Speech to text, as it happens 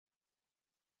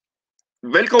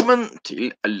Velkommen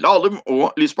til Lahlum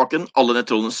og Lysbakken, alle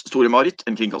nettrollens store Marit,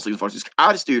 en kringkasting som faktisk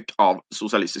styrt av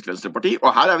Sosialistisk Venstreparti,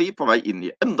 og her vi på vei inn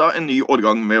i enda en ny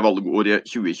årgang med valgåret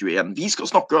 2021. Vi skal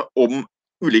snakke om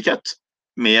ulikhet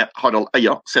med Harald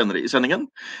Eia senere i sendingen,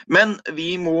 men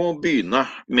vi må begynne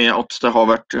med at det har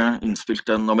vært innspilt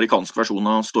en amerikansk versjon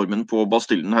av stormen på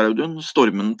Bastillen her, Audun,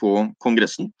 stormen på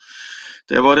Kongressen.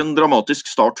 Det var en dramatisk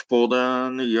start på det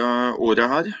nye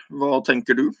året her. Hva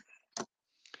tenker du?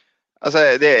 Altså,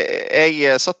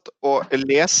 jeg satt og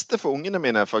leste for ungene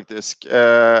mine faktisk,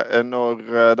 når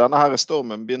denne her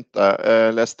stormen begynte.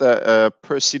 Leste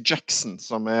Percy Jackson,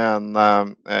 som en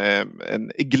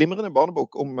glimrende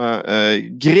barnebok om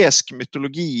gresk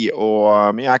mytologi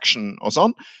og mye action og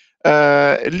sånn.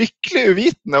 Lykkelig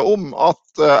uvitende om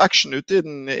at action ute i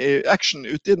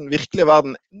den virkelige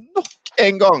verden nok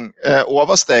en gang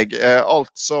oversteg alt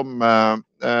som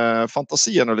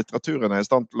fantasien og litteraturen i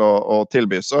stand til å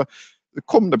tilby. Så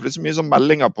kom det plutselig mye sånn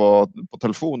meldinger på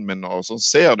telefonen min, og sånn,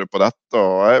 ser du på dette?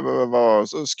 Og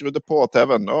så skrudde på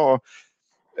TV-en. Og,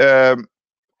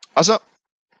 altså,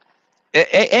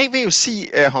 jeg vil jo si,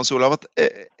 Hans Olav, at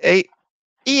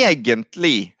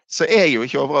egentlig så jeg jo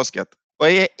ikke overrasket. Og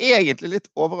jeg egentlig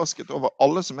litt overrasket over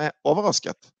alle som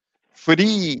overrasket.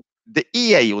 Fordi det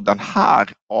jo den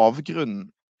her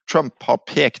avgrunnen Trump har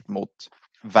pekt mot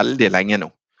veldig lenge nå.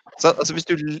 Så altså,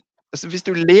 hvis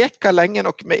du leker lenge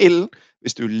nok med ilden,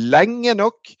 hvis du lenge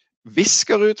nok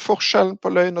visker ut forskjellen på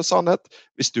løgn og sannhet,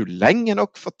 hvis du lenge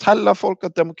nok forteller folk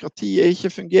at demokratiet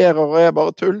ikke fungerer og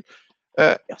bare tull,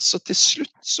 så til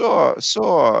slutt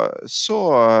så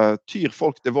tyr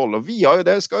folk til vold. Og vi har jo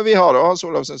det, skal vi ha det, Hans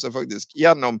Olav, synes jeg faktisk,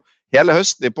 gjennom hele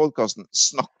høsten i podcasten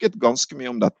snakket ganske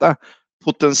mye om dette.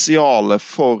 Potensialet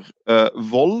for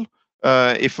vold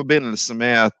i forbindelse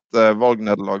med et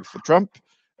valgnederlag for Trump.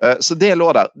 Så det lå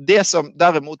der. Det som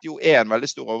derimot jo en veldig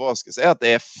stor overraskelse at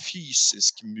det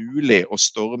fysisk mulig å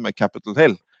storme Capitol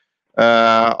Hill.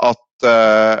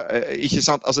 Ikke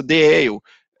sant? Altså det jo,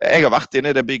 jeg har vært inne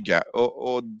i det bygget,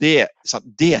 og det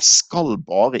skal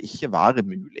bare ikke være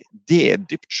mulig. Det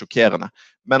dypt sjokkerende.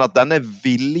 Men at denne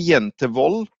viljen til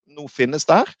vold nå finnes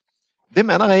der, det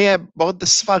mener jeg bare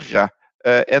dessverre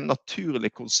en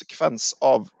naturlig konsekvens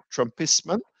av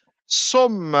trumpismen,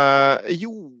 som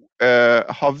jo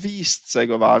har vist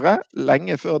seg å være,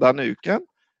 lenge før denne uken,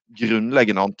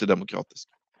 grunnleggende antidemokratisk.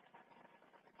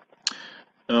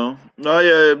 Ja, nei,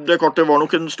 det klart det var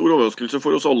nok en stor overraskelse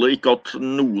for oss alle, ikke at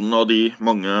noen av de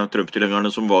mange Trump-tilhengerne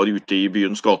som var ute i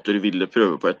byens gater ville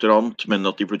prøve på et eller annet, men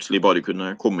at de plutselig bare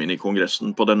kunne komme inn i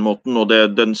Kongressen på den måten. Og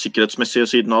den sikkerhetsmessige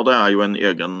siden av det jo en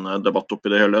egen debatt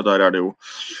oppi det hele. Der det jo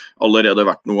allerede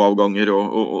vært noen avganger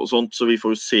og sånt, så vi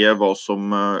får se hva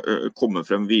som kommer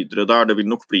frem videre der. Det vil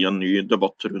nok bli en ny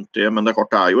debatt rundt det, men det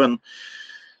klart det jo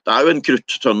en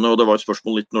kruttønne, og det var et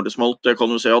spørsmål litt når det smalt. Jeg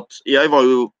kan jo si at jeg var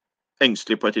jo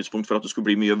engstelig på et tidspunkt for at det skulle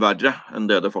bli mye verre enn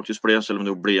det faktisk ble, selv om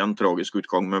det ble en tragisk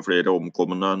utgang med flere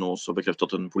omkommende, nå også bekreftet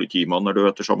at en politimann død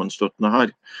etter sammenstøtene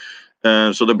her.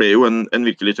 Så det ble jo en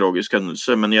virkelig tragisk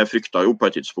hendelse, men jeg fryktet jo på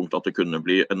et tidspunkt at det kunne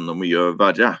bli enda mye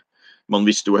verre. Man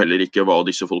visste jo heller ikke hva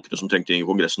disse folkene som trengte inn i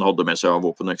Kongressen hadde med seg av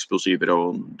våpen og eksplosiver,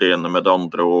 og det ene med det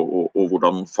andre, og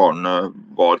hvordan farene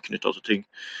var knyttet til ting.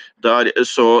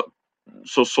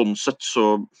 Sånn sett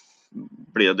så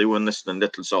ble det jo nesten en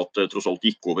lettelse at det tross alt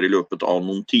gikk over i løpet av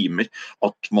noen timer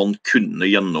at man kunne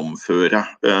gjennomføre.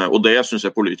 Og det synes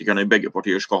jeg politikerne i begge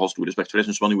partier skal ha stor respekt for. Jeg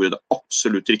synes man gjorde det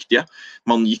absolutt riktige.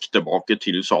 Man gikk tilbake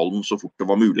til salen så fort det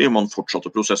var mulig. Man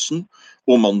fortsatte prosessen,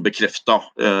 og man bekreftet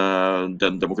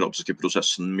den demokratiske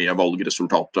prosessen med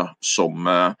valgresultatet som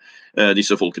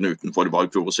disse folkene utenfor var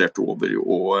provosert over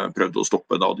og prøvde å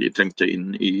stoppe da de trengte inn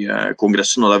i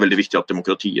Kongressen. Og det veldig viktig at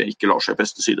demokratiet ikke lar seg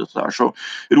pesticide til det her. Så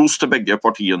ros til begge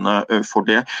partiene for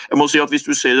det. Jeg må si at hvis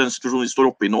du ser den situasjonen vi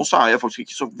står oppe i nå, så jeg faktisk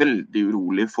ikke så veldig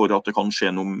urolig for at det kan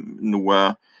skje noe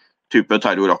type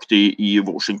terroraktig i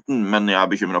Washington, men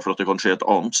jeg bekymret for at det kan skje et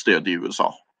annet sted i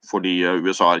USA. Fordi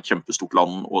USA et kjempestort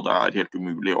land, og det helt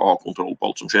umulig å ha kontroll på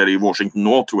alt som skjer. I Washington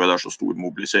nå tror jeg det så stor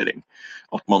mobilisering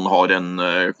at man har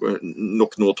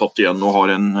nok nå tatt igjen og har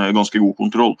en ganske god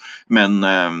kontroll. Men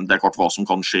det klart hva som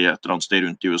kan skje et eller annet sted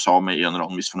rundt i USA med en eller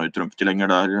annen misfornøyd Trump-tilhenger,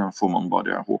 der får man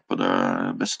bare håpe det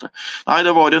beste. Nei,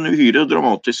 det var en uhyre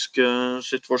dramatisk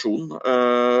situasjon,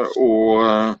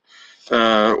 og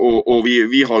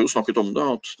vi har jo snakket om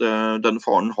det, at den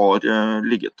faren har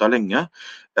ligget der lenge.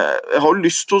 Jeg har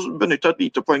lyst til å benytte et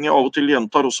lite poeng. Jeg av og til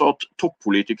gjentar også at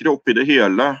toppolitikere oppi det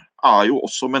hele jo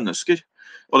også mennesker.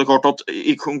 Og det klart at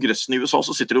i kongressen i USA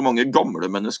så sitter det jo mange gamle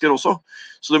mennesker også,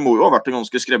 så det må jo ha vært en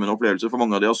ganske skremmende opplevelse for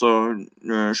mange av de. Altså,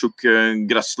 Chuck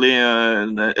Grassley,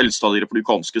 den eldste av de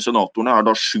republikanske senatorene,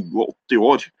 da 87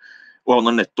 år. Og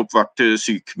han har nettopp vært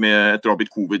syk med etter å ha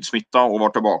blitt covid-smittet og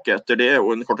var tilbake etter det.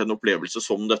 Og en opplevelse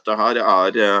som dette her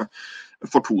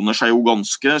fortoner seg jo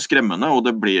ganske skremmende, og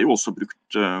det ble jo også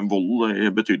brukt vold i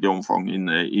betydelig omfang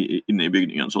inne i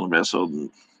bygningen, så det ble så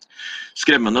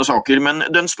skremmende saker. Men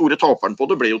den store taperen på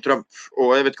det ble jo Trump,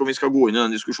 og jeg vet ikke om vi skal gå inn i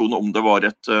den diskusjonen om det var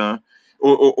et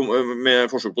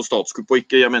med forsøk på statskupp og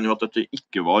ikke. Jeg mener jo at dette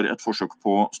ikke var et forsøk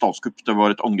på statskupp, det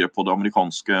var et angrep på det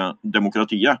amerikanske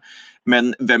demokratiet. Men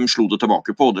hvem slo det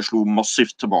tilbake på? Det slo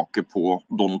massivt tilbake på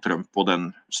Donald Trump og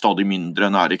den stadig mindre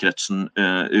nære kretsen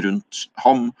rundt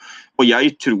ham. Og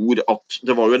jeg tror at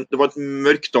det var et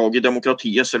mørk dag i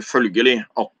demokratiet, selvfølgelig,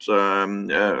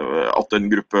 at en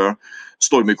gruppe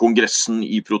stormer kongressen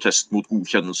i protest mot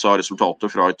godkjennelse av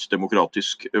resultatet fra et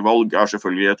demokratisk valg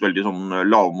selvfølgelig et veldig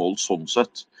lavmål sånn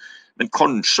sett. Men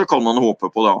kanskje kan man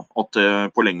håpe på da, at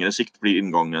det på lengre sikt blir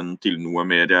inngangen til noe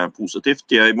mer positivt.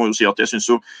 Jeg må jo si at jeg synes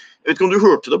jo, jeg vet ikke om du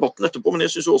hørte debatten etterpå, men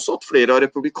jeg synes jo også at flere av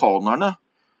republikanerne,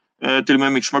 til og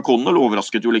med Mitch McConnell,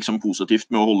 overrasket jo liksom positivt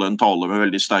med å holde en tale med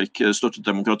veldig sterk støtte til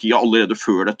demokratiet allerede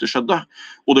før dette skjedde.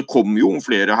 Og det kom jo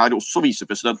flere her, også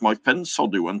visepresident Mike Pence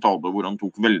hadde jo en tale hvor han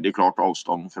tok veldig klart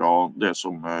avstand fra det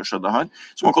som skjedde her.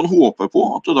 Så man kan håpe på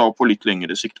at det da på litt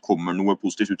lengre sikt kommer noe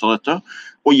positivt ut av dette.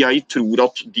 Og jeg tror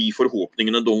at de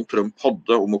forhåpningene Donald Trump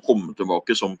hadde om å komme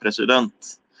tilbake som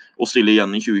president og stille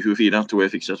igjen i 2024, tror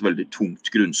jeg fikk seg et veldig tungt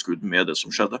grunnskudd med det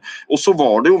som skjedde. Og så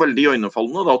var det jo veldig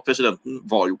øynefallende da, at presidenten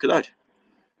var jo ikke der.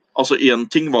 Altså, en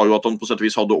ting var jo at han på sett og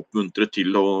vis hadde oppmuntret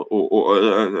til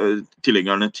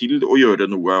tilhengerne til å gjøre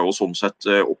noe, og sånn sett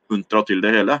oppmuntret til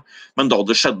det hele. Men da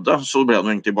det skjedde, så ble han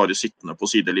jo egentlig bare sittende på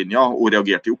sidelinja, og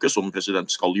reagerte jo ikke som president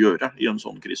skal gjøre i en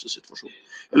sånn krisesituasjon.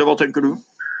 Eller hva tenker du?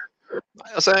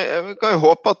 Altså, jeg kan jo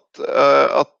håpe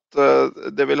at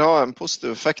det vil ha en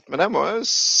positiv effekt, men jeg må jo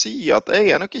si at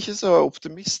jeg nok ikke så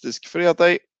optimistisk, fordi at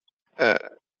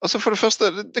altså for det første,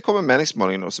 det kommer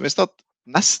meningsmåling nå, som viste at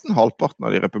nesten halvparten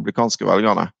av de republikanske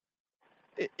velgerne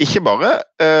ikke bare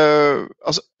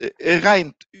altså,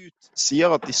 rent ut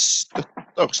sier at de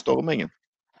støtter stormingen.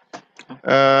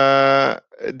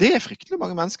 Det fryktelig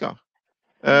mange mennesker.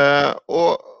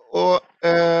 Og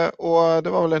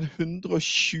det var vel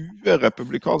 120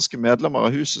 republikanske medlemmer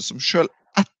av huset som selv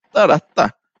etter dette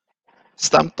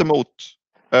stemte mot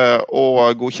å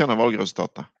godkjenne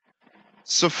valgresultatet.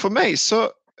 Så for meg så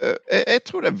jeg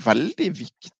tror det veldig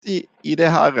viktig i det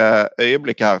her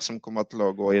øyeblikket her som kommer til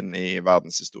å gå inn i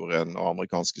verdenshistorien og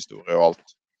amerikansk historie og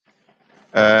alt.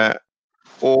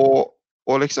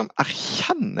 Og liksom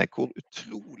erkjenne hvor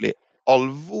utrolig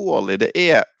alvorlig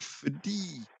det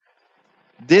fordi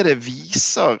det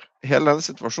viser hele denne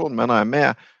situasjonen, mener jeg, med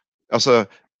altså,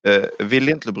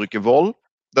 viljen til å bruke vold,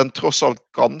 den tross alt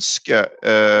ganske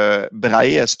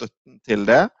breie støtten til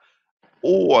det,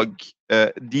 og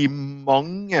de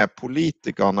mange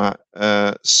politikerne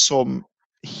som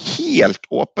helt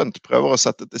åpent prøver å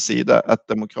sette til side et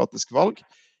demokratisk valg,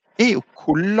 jo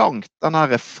hvor langt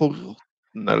denne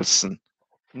forråtnelsen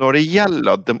når det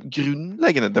gjelder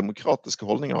grunnleggende demokratiske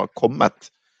holdninger har kommet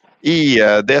i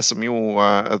det som jo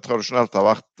tradisjonelt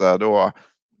har vært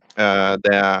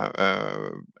det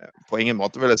på ingen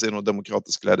måte vil jeg si noe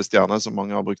demokratisk ledestjerne som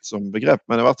mange har brukt som begrep,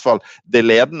 men i hvert fall det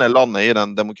ledende landet i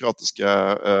den demokratiske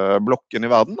blokken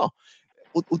i verden da.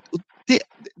 Og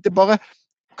det bare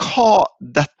hva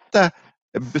dette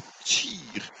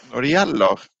betyr når det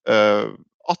gjelder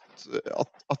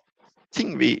at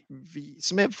ting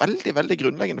som veldig, veldig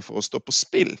grunnleggende for å stå på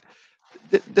spill,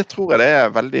 det tror jeg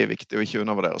det veldig viktig å ikke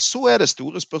undervurdere. Så det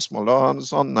store spørsmål da, en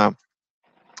sånn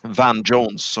Van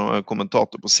Jones, som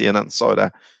kommentator på CNN, sa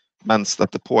det mens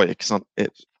dette pågikk. Sånn,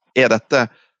 dette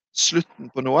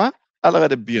slutten på noe, eller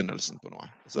det begynnelsen på noe?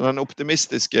 Så den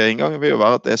optimistiske inngangen vil jo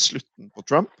være at det slutten på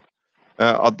Trump,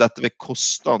 at dette vil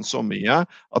koste han så mye,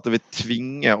 at det vil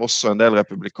tvinge også en del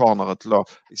republikanere til å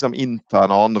liksom, innta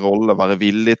en annen rolle, være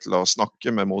villig til å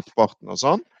snakke med motparten og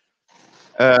sånn.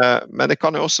 Men det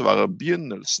kan jo også være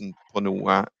begynnelsen på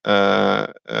noe,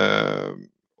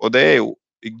 og det jo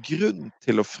grunn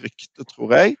til å frykte,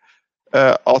 tror jeg,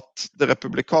 at det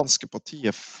republikanske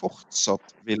partiet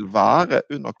fortsatt vil være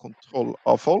under kontroll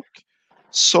av folk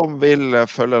som vil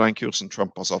følge den kursen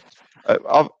Trump har satt.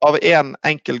 Av en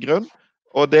enkel grunn,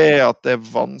 og det at det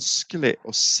vanskelig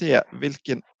å se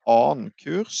hvilken annen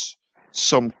kurs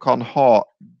som kan ha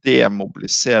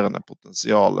demobiliserende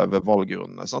potensial ved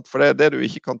valgrundene. Sant? For det du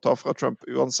ikke kan ta fra Trump,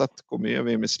 uansett hvor mye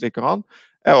vi misliker han,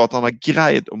 jo at han har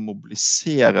greid å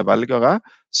mobilisere velgere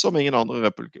som ingen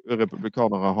andre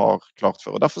republikanere har klart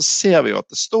før. Og derfor ser vi jo at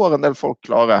det står en del folk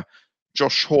klare,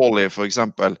 Josh Hawley for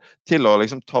eksempel, til å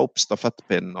liksom ta opp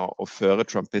stafettpinnen og føre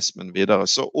trumpismen videre.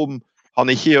 Så om han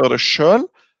ikke gjør det selv,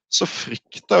 så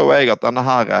frykter jo jeg at denne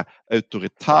her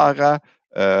autoritære,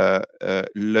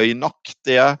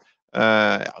 løgnaktige,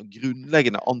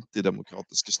 grunnleggende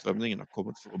antidemokratiske strømningen har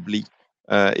kommet for å bli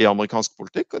i amerikansk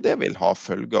politikk, og det vil ha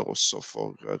følger også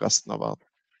for resten av verden.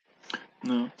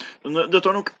 Ja. Men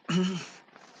dette nok...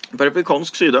 På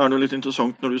republikansk side det jo litt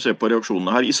interessant når du ser på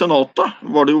reaksjonene her. I senatet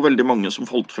var det jo veldig mange som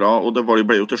falt fra, og det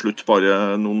ble jo til slutt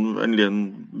bare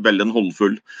vel en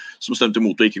håndfull som stemte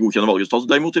imot å ikke godkjenne valgresultatet.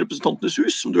 Derimot i representantenes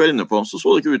hus, som du inne på, så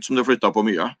det ikke ut som det flyttet på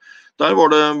mye. Der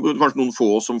var det kanskje noen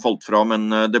få som falt fra,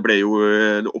 men det ble jo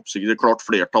oppsiget klart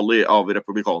flertallet av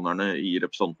republikanerne i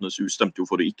representantenes hus stemte jo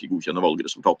for å ikke godkjenne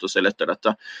valgresultatet selv etter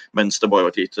dette, mens det bare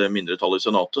var et litt mindretall i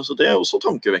senatet. Så det også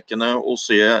tankevekkende å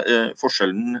se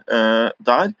forskjellen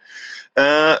der.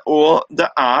 Og det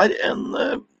en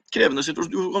krevende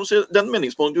situasjon. Du kan si, den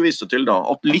meningsmålingen du viste til da,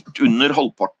 at litt under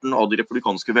halvparten av de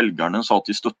republikanske velgerne sa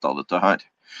at de støttet dette her.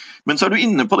 Men så du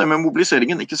inne på det med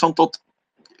mobiliseringen, ikke sant, at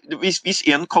hvis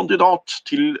en kandidat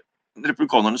til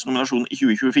republikanernes nominasjon i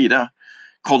 2024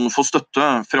 kan få støtte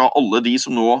fra alle de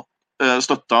som nå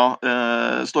støttet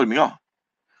storminga,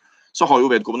 så har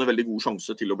jo vedkommende veldig god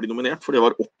sjanse til å bli nominert, for det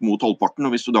var opp mot halvparten,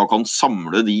 og hvis du da kan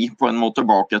samle de på en måte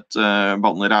bak et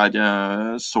banner her,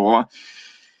 så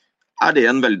det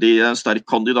en veldig sterk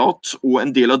kandidat, og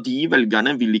en del av de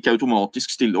velgerne vil ikke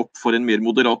automatisk stille opp for en mer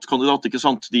moderat kandidat, ikke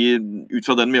sant? Ut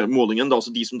fra den målingen, da,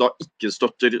 altså de som da ikke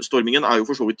støtter stormingen, jo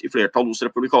for så vidt i flertall hos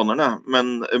republikanerne,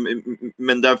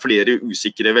 men det flere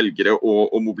usikre velgere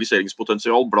og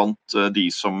mobiliseringspotensial blant de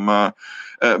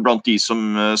som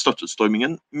støttet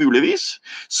stormingen, muligvis.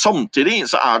 Samtidig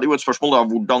så det jo et spørsmål da,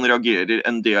 hvordan reagerer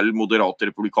en del moderate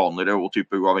republikanere og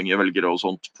type uavhengige velgere og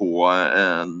sånt på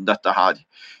dette her.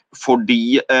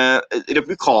 Fordi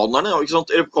republikanerne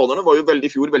var jo i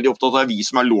fjor veldig opptatt av vi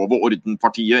som lov- og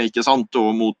ordenpartiet, ikke sant?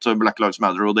 Og mot Black Lives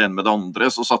Matter og det ene med det andre,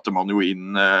 så satte man jo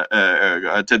inn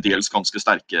til dels ganske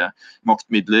sterke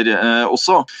maktmidler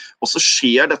også. Og så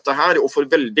skjer dette her, og for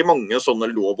veldig mange sånne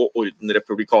lov- og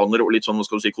ordenrepublikanere og litt sånn,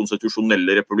 skal du si,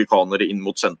 konstitusjonelle republikanere inn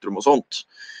mot sentrum og sånt,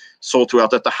 så tror jeg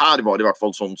at dette her var i hvert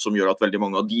fall sånn som gjør at veldig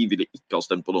mange av de ville ikke ha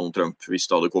stemt på Donald Trump hvis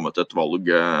det hadde kommet et valg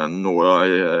nå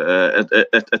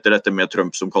etter dette med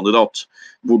Trump som kandidat.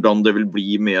 Hvordan det vil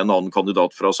bli med en annen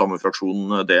kandidat fra samme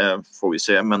fraksjon, det får vi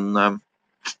se, men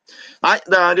nei,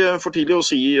 det for tidlig å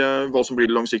si hva som blir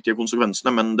de langsiktige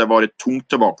konsekvensene, men det var et tungt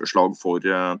tilbakeslag for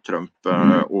Trump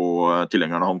og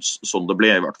tilhengerne hans, sånn det ble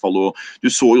i hvert fall. Og du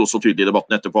så jo også tydelig i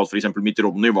debatten etterpå at for eksempel Mitt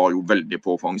Romney var jo veldig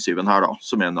på offensiven her da,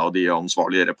 som en av de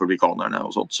ansvarlige republikanerne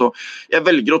og sånt. Så jeg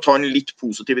velger å ta en litt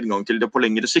positiv inngang til det på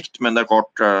lengre sikt, men det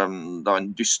klart, det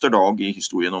en dyster dag i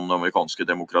historien om det amerikanske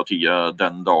demokratiet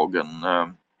den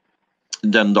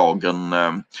dagen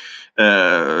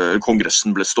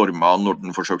kongressen ble stormet når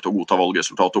den forsøkte å godta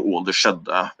valgresultatet, og det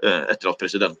skjedde etter at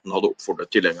presidenten hadde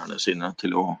oppfordret tilhengerne sine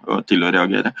til å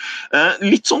reagere.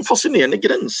 Litt sånn fascinerende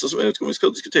grense som jeg vet ikke om vi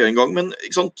skal diskutere en gang, men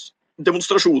ikke sant?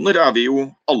 Demonstrasjoner vi jo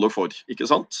alle for, ikke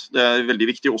sant? Det veldig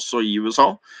viktig også i USA.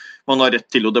 Man har rett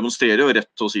til å demonstrere og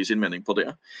rett til å si sin mening på det.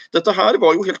 Dette her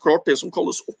var jo helt klart det som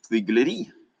kalles oppvigleri.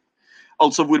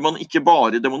 Altså hvor man ikke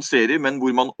bare demonstrerer, men hvor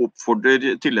man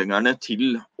oppfordrer tilhengerne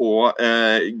til å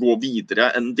gå videre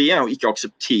enn det, og ikke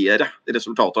akseptere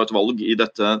resultatet av et valg i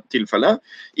dette tilfellet.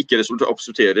 Ikke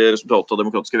akseptere resultatet av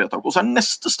demokratiske vedtak. Og så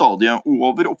neste stadie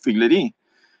over oppvigleri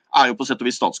jo på sett og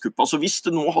vis statskupp. Altså hvis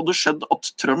det nå hadde skjedd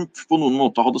at Trump på noen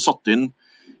måte hadde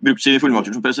brukt sine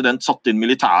fullmakter som president, satt inn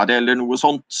militære eller noe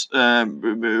sånt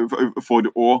for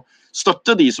å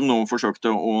støtte de som nå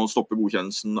forsøkte å stoppe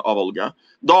godkjennelsen av valget.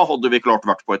 Da hadde vi klart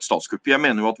vært på et statskupp. Jeg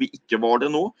mener jo at vi ikke var det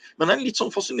nå, men det en litt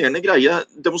sånn fascinerende greie.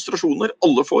 Demonstrasjoner,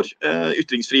 alle får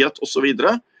ytringsfrihet og så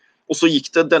videre. Og så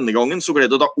gikk det denne gangen, så ble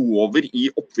det da over i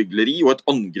oppvigleri og et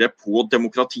angrep på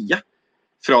demokratiet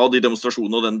fra de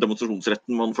demonstrasjonene og den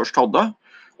demonstrasjonsretten man først hadde.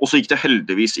 Og så gikk det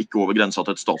heldigvis ikke over grensa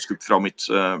til et statskupp fra mitt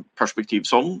perspektiv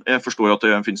sånn. Jeg forstår at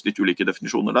det finnes litt ulike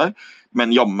definisjoner der,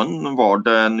 men jammen var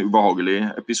det en ubehagelig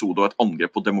episode og et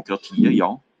angrep på demokratiet,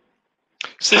 ja.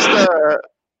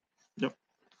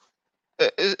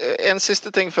 En siste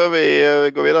ting før vi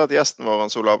går videre til gjesten vår,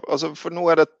 Hans Olav. Altså, for nå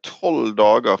det 12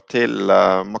 dager til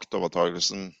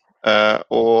maktovertagelsen,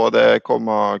 og det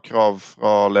kommer krav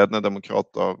fra ledende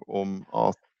demokrater om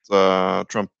at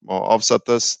Trump må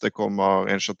avsettes. Det kommer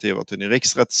initiativer til ny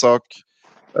riksrettssak.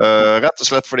 Rett og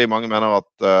slett fordi mange mener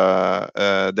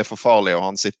at det for farlig å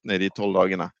ha han sittende I de 12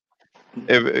 dagene.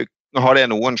 Har det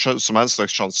noen som helst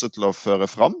slags sjanse til å føre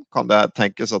fram? Kan det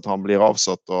tenkes at han blir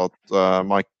avsatt og at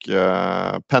Mike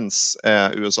Pence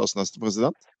USAs neste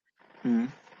president?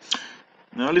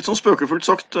 Ja, litt sånn spøkefullt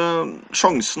sagt,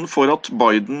 sjansen for at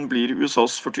Biden blir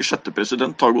USAs 46.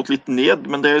 president har gått litt ned,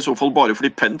 men det I så fall bare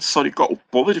fordi Pence har rykket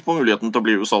oppover på muligheten til å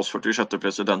bli USAs 46.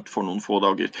 president for noen få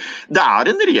dager. Det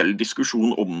en reell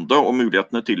diskusjon om det og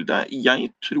mulighetene til det.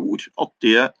 Jeg tror at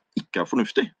det ikke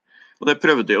fornuftig. Og det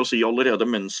prøvde jeg å si allerede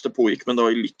mens det pågikk, men da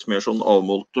I litt mer sånn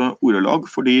avmålte ordelag,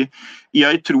 fordi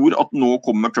jeg tror at nå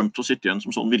kommer Trump til å sitte igjen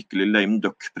som sånn virkelig lame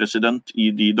duck-president I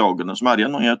de dagene som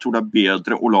igjen, og jeg tror det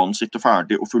bedre å la han sitte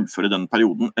ferdig og fullføre den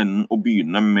perioden enn å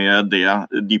begynne med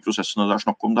de prosessene det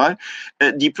snakk om der.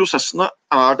 De prosessene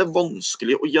det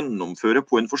vanskelig å gjennomføre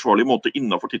på en forsvarlig måte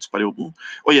innenfor tidsperioden,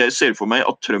 og jeg ser for meg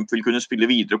at Trump vil kunne spille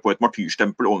videre på et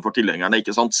martyrstempel overfor tilhengerne,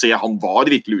 ikke sant? Se, han var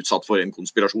virkelig utsatt for en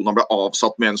konspirasjon, han ble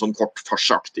avsatt med en sånn kort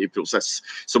farsaktig prosess,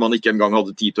 som han ikke engang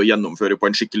hadde tid til å gjennomføre på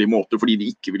en skikkelig måte, fordi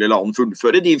de ikke ville la han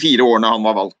fullføre de 4 årene han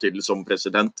var valgt til som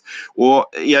president.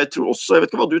 Og jeg tror også, jeg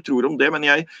vet ikke hva du tror om det, men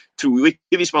jeg tror jo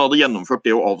ikke, hvis man hadde gjennomført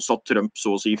det og avsatt Trump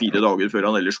så å si 4 dager før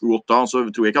han ellers skulle gått av, så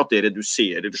tror jeg ikke at det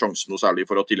reduserer sjansen noe særlig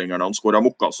for at tilhengerne han skårer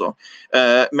amok, altså.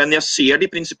 Men jeg ser de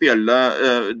prinsipielle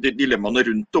dilemmaene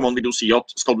rundt, og man vil jo si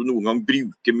at skal du noen gang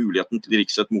bruke muligheten til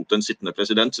riksrett mot en sittende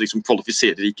president, så liksom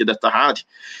kvalifiserer ikke dette her.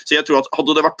 Så jeg tror at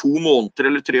hadde det vært 2 måneder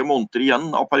eller 3 måneder igjen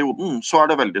av perioden, så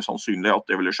det veldig sannsynlig at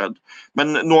det ville skjedd.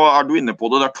 Men nå du inne på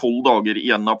det, det 12 dager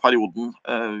igjen av perioden.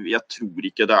 Jeg tror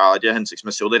ikke det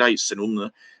hensiktsmessig, og det reiser noen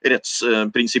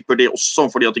rettsprinsipper det også,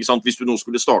 fordi at, ikke sant, hvis du nå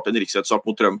skulle starte en riksrettssak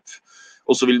mot Trump,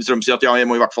 og så vil Trump si at ja, jeg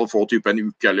må I hvert fall få type en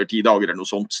uke eller 10 dager eller noe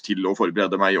sånt til å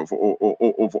forberede meg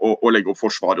og legge opp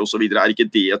forsvaret og så videre. Ikke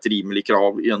det et rimelig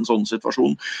krav I en sånn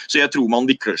situasjon? Så jeg tror man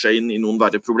vikler seg inn I noen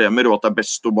verre problemer, og at det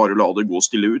best å bare la det gå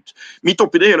stille ut. Midt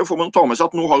oppi det hele får man ta med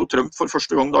seg at nå har jo Trump for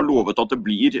første gang da lovet at det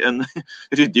blir en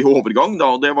ryddig overgang,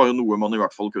 da, og det var jo noe man I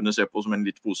hvert fall kunne se på som en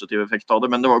litt positiv effekt av det,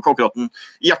 men det var jo ikke akkurat den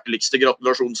hjerteligste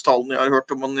gratulasjonstalen jeg har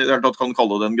hørt, om man I det hele tatt kan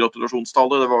kalle det en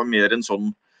gratulasjonstale. Det var mer en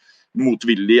sånn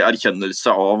motvillig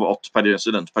erkjennelse av at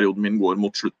presidentperioden min går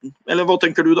mot slutten. Eller hva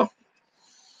tenker du da?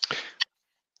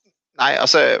 Nei,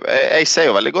 altså, jeg ser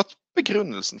jo veldig godt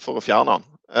begrunnelsen for å fjerne han.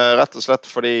 Rett og slett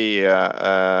fordi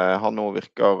han nå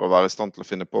virker å være I stand til å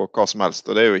finne på hva som helst.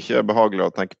 Og det jo ikke behagelig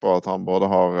å tenke på at han både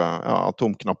har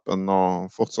atomknappen og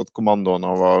fortsatt kommandoen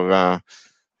over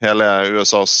hele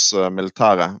USAs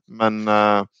militære.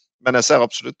 Men jeg ser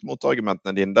absolutt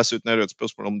motargumentene dine. Dessuten det jo et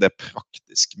spørsmål om det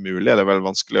praktisk mulig. Det vel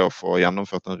vanskelig å få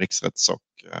gjennomført en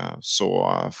riksrettssak så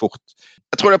fort.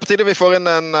 Jeg tror det på tide vi får inn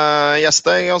en gjest,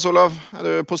 Jens Olav.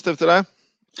 Du positiv til det?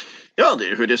 Ja,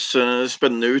 det høres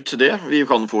spennende ut det. Vi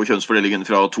kan få kjønnsfordelingen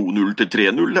fra 2-0 til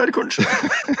 3-0 her, kanskje.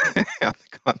 Ja,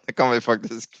 det kan vi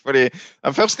faktisk. Fordi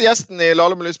den første gjesten I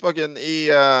Lahlum og Lysbakken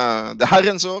I det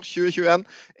herrens år 2021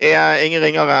 ingen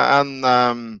ringere enn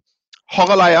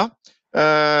Harald Eia.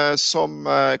 Som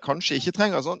kanskje ikke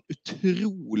trenger sånn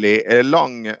utrolig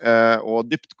lang og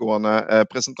dyptgående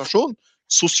presentasjon.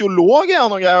 Sosiolog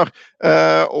han og greier,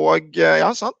 og ja,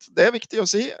 sant, det viktig å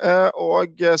si,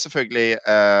 og selvfølgelig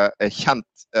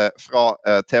kjent fra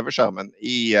TV-skjermen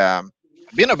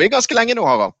begynner å bli ganske lenge nå,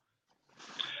 Harald.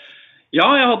 Ja,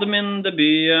 jeg hadde min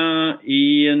debut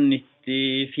I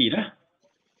 94,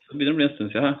 så begynner å bli en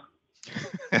stund siden her.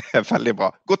 Veldig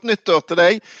bra. Godt nyttår til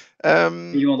deg.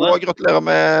 Og gratulerer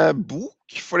med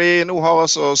bok, fordi nå har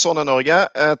altså Sånn Norge,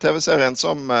 TV-serien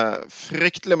som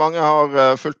fryktelig mange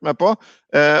har fulgt med på,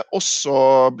 også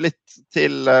blitt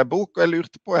til bok. Og jeg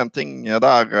lurte på en ting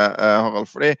der, Harald,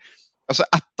 fordi altså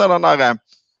etter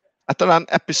den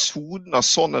episoden av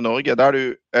Sånn Norge, der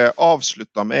du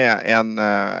avslutter med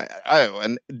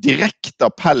en direkte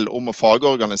appell om å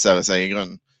fagorganisere seg I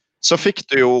grunnen, så fikk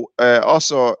du jo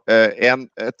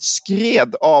et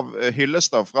skred av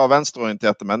hyllester fra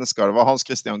venstreorienterte mennesker. Det var Hans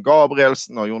Christian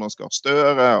Gabrielsen og Jonas Gahr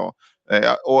Støre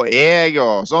og jeg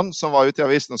og sånn, som var ute I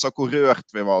avisen og sa hvor rørt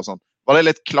vi var og sånn. Var det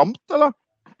litt klamt, eller?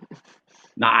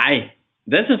 Nei,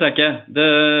 det synes jeg ikke.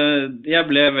 Jeg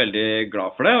ble veldig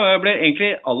glad for det, og jeg ble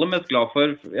egentlig aller mest glad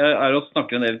for, jeg og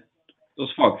snakker en del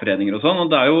hos fagforeninger og sånn, og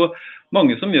det jo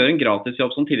mange som gjør en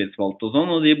gratisjobb som tillitsvalgte og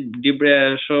sånn, og de ble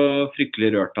så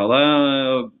fryktelig rørt av det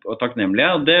og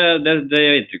takknemlige, og det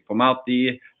gjør inntrykk på meg at de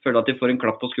føler at de får en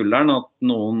klapp på skulderen, at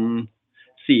noen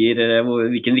sier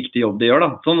hvilken viktig jobb de gjør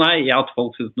da. Sånn at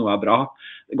folk synes noe bra.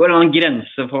 Det går en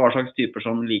grense for hva slags typer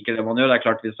som liker det man gjør. Det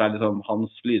klart hvis det liksom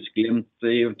Hans lysglimt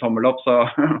I tommel opp, så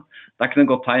det ikke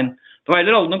noe godt tegn. Det var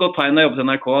heller aldri noe godt tegn da jeg jobbet i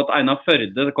NRK at Einar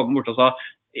Førde kom bort og sa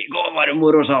 «I går var det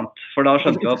morsomt», for da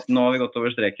skjønte vi at nå har vi gått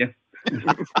over streken.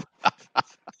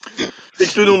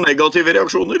 Fikk du noen negative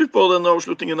reaksjoner på denne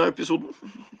avslutningen av episoden?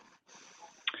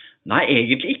 Nei,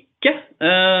 egentlig ikke.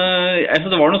 Altså,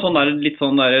 det var noe sånn der, litt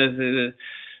sånn der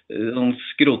sånn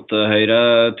skrotehøyre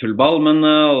tullball, men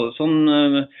sånn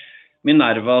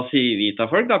Minerva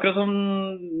Civita-folk, det akkurat som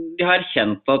de har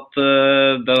kjent at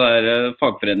det der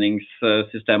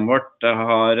fagforeningssystemet vårt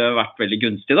har vært veldig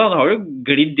gunstig da. Det har jo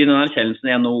glidd inn den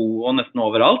erkjennelsen i NHO og nesten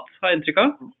overalt, har jeg inntrykk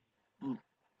av.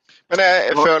 Men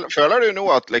føler du nå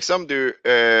at liksom du,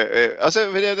 altså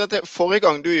forrige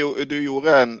gang du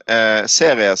gjorde en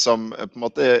serie som på en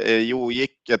måte jo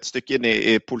gikk et stykke inn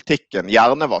i politikken,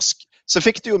 hjernevask, så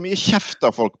fikk du jo mye kjeft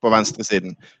av folk på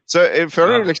venstresiden. Så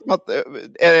føler du liksom at,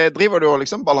 driver du og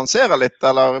liksom balanserer litt,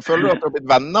 eller føler du at du har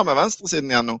blitt venner med venstresiden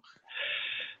igjen nå?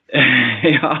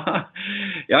 Ja,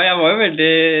 jeg var jo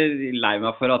veldig lei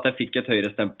meg for at jeg fikk et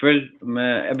høyrestempel.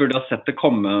 Jeg burde ha sett det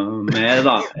komme med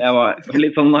da. Jeg var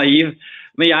litt sånn naiv.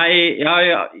 Men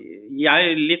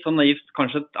jeg litt sånn naivt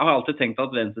kanskje har alltid tenkt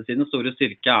at venstresidens store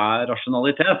styrke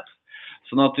rasjonalitet.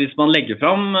 Sånn at hvis man legger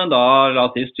fram da, la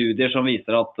oss si studier som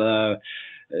viser at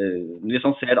hvis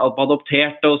man ser på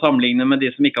adopterte og sammenligner med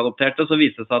de som ikke adopterte, så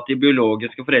viser det seg at de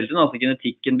biologiske foreldrene, altså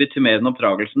genetikken, betyr mer enn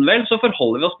oppdragelsen. Vel, så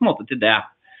forholder vi oss på en måte til det.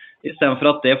 I stedet for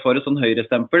at det får et sånn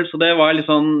høyrestempel. Så det var litt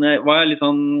sånn,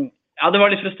 ja, det var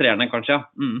litt frustrerende kanskje, ja.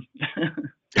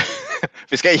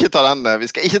 Vi skal ikke ta den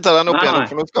opp igjen,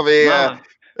 for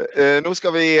nå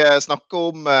skal vi snakke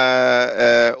om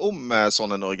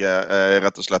Sånn Norge,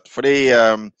 rett og slett. Fordi,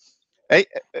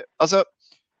 altså,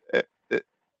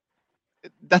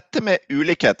 dette med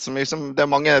ulikhet, som liksom, det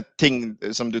mange ting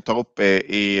som du tar opp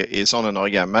i Sånn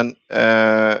Norge, men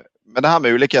det her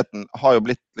med ulikheten har jo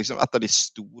blitt liksom et av de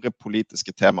store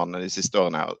politiske temaene de siste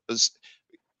årene.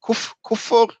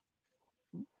 Hvorfor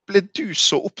ble du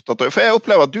så opptatt av det? For jeg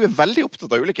opplever at du veldig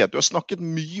opptatt av ulikhet. Du har snakket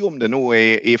mye om det nå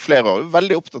i flere år. Du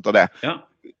veldig opptatt av det. Ja.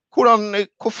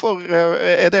 Hvorfor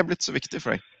det blitt så viktig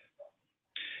for deg?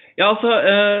 Ja, altså,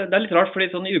 det litt rart,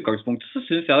 fordi sånn i utgangspunktet så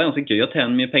synes jeg det ganske gøy å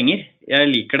tjene mye penger. Jeg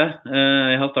liker det.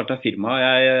 Jeg har startet firma.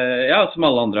 Jeg, som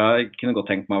alle andre, kunne godt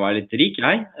tenkt meg å være litt rik,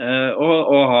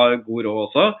 og har god råd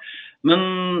også. Men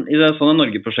i det Sånn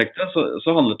Norge-prosjektet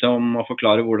så handlet det om å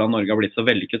forklare hvordan Norge har blitt så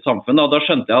vellykket samfunn. Da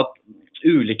skjønte jeg at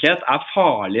ulikhet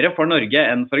farligere for Norge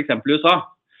enn for eksempel USA.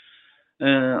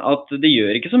 At det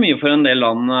gjør ikke så mye for en del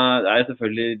land. Det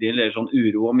selvfølgelig det gjelder sånn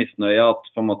uro og misnøye at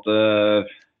på en måte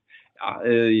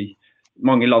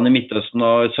mange land i Midtøsten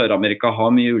og Sør-Amerika har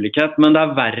mye ulikhet, men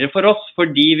det verre for oss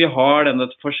fordi vi har denne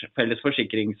felles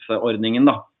forsikringsordningen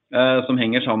da, som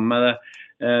henger sammen med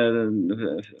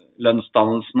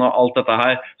lønnsdannelsen og alt dette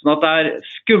her. Sånn at det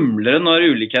skumlere når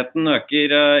ulikheten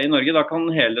øker i Norge. Da kan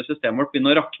hele systemet vårt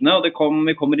begynne å rakne, og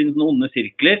vi kommer inn i sånne onde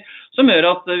sirkler som gjør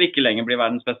at vi ikke lenger blir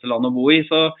verdens beste land å bo i.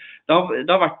 Så det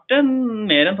har vært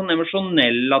mer en sånn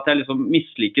emosjonell at jeg liksom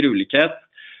misliker ulikhet.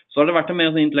 Så har det vært en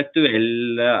mer sånn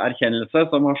intellektuell erkjennelse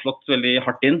som har slått veldig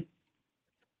hardt inn.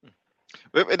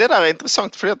 Det der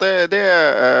interessant, fordi at det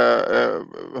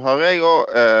har jeg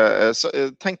også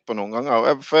tenkt på noen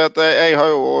ganger. For at jeg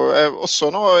har jo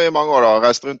også nå i mange år da,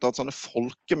 reist rundt og hatt sånne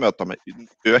folkemøter med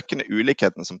økende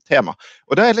ulikheten som tema.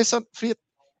 Og det litt sånn, fordi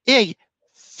jeg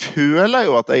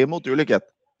føler jo at jeg imot ulikhet.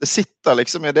 Det sitter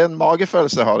liksom i det en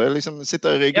magefølelse jeg har, det liksom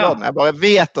sitter i ryggraden. Jeg bare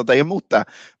vet at jeg imot det.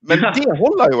 Men det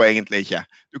holder jo egentlig ikke.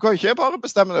 Du kan jo ikke bare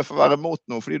bestemme deg for å være imot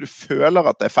noe fordi du føler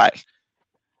at det feil.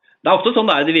 Det ofte sånn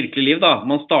det i det virkelige liv da.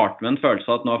 Man starter med en følelse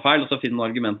av at noe feil, og så finner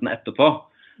man argumentene etterpå.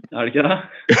 Det ikke det?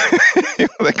 Jo,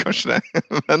 det kanskje det.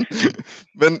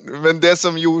 Men det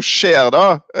som jo skjer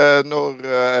da, når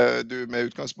du med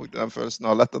utgangspunkt i den følelsen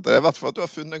har lett etter det, i hvert fall at du har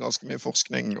funnet ganske mye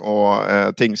forskning og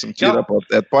ting som tyder på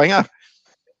at det et poeng her.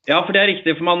 Ja, for det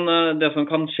riktig, for det som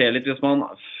kan skje litt hvis man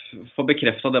får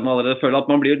bekreftet det man allerede føler, at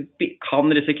man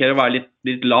kan risikere å være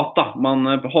litt lat da. Man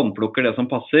håndplukker det som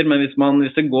passer, men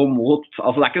hvis det går mot,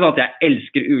 altså det ikke sånn at jeg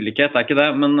elsker ulikhet, det ikke det,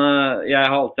 men jeg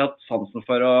har alltid hatt sansen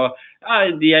for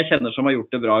de jeg kjenner som har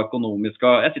gjort det bra økonomisk,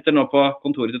 og jeg sitter nå på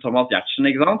kontoret til Thomas Giertsen,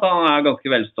 ikke sant? Han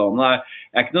ganske velstående,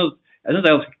 jeg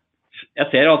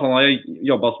ser at han har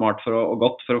jobbet smart og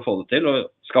godt for å få det til,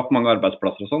 og skapt mange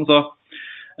arbeidsplasser og sånn, så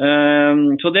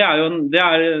det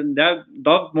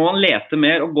da må man lete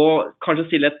mer og kanskje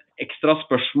stille et ekstra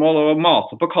spørsmål og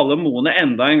mase på kalde moene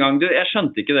enda en gang. Jeg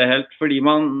skjønte ikke det helt, fordi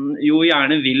man jo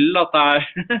gjerne vil at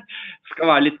det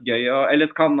skal være litt gøy, eller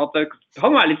at det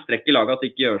kan være litt strekk i laget at det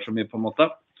ikke gjør så mye på en måte.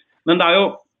 Men det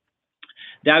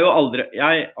er jo aldri,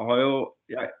 jeg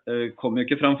kommer jo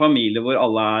ikke fra en familie hvor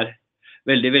alle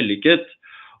veldig vellykket.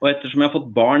 Og ettersom jeg har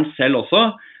fått barn selv også,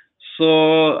 så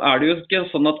det jo ikke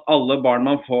sånn at alle barn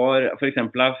man får for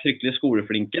eksempel fryktelig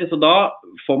skoleflinke, så da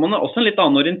får man også en litt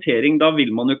annen orientering. Da vil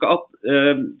man jo ikke at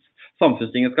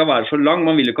samfunnsstingen skal være så lang.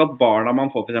 Man vil jo ikke at barna man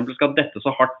får for eksempel skal dette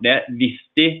så hardt ned hvis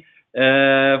de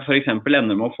for eksempel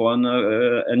ender med å få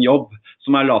en jobb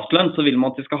som lavtlønn, så vil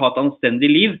man at de skal ha et anstendig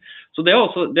liv. Så det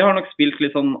har nok spilt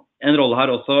litt sånn en rolle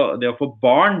her også, det å få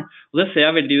barn. Og det ser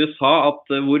jeg veldig i USA,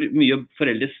 at hvor mye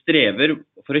foreldre strever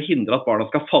for å hindre at barna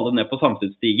skal falle ned på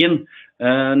samfunnsstigen,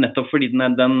 nettopp fordi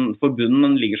den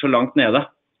forbunden ligger så langt nede.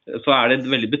 Så det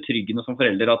veldig betryggende som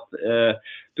forelder at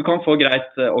du kan få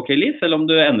greit ok liv, selv om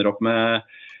du ender opp med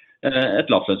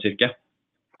et lavtlønnsyrke.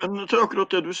 Men til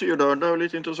akkurat det du sier der, det jo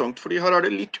litt interessant, fordi her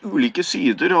det litt ulike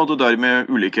sider av det der med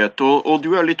ulikhet, og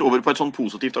du litt over på et sånn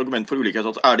positivt argument for ulikhet,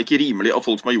 at det ikke rimelig at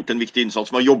folk som har gjort en viktig innsats,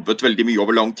 som har jobbet veldig mye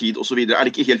over lang tid og så videre,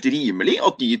 det ikke helt rimelig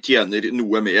at de tjener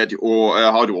noe mer og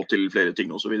har råd til flere ting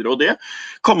og så videre, og det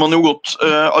kan man jo godt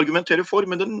argumentere for,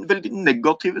 men den veldig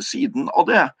negative siden av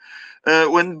det,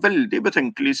 og en veldig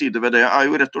betenkelig side ved det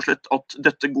jo rett og slett at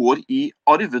dette går i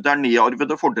arv, det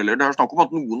nedarvede fordeler. Det snakk om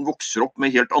at noen vokser opp med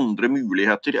helt andre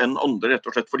muligheter enn andre, rett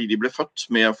og slett fordi de ble født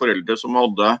med foreldre som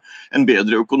hadde en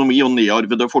bedre økonomi og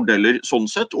nedarvede fordeler sånn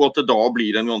sett, og at det da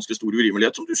blir en ganske stor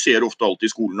urimelighet, som du ser ofte alltid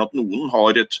i skolen, at noen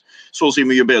har et så å si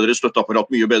mye bedre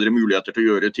støtteapparat, mye bedre muligheter til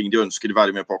å gjøre ting de ønsker,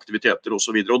 være med på aktiviteter og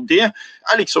så videre, og det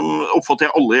liksom, oppfatter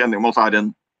jeg alle enige om at det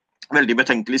en veldig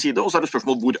betenkelig side, og så det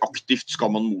spørsmål hvor aktivt skal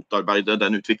man motarbeide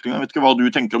den utviklingen. Jeg vet ikke hva du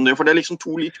tenker om det, for det liksom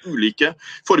to litt ulike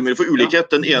former for ulikhet.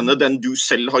 Den ene, den du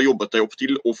selv har jobbet deg opp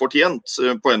til og fortjent,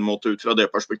 på en måte ut fra det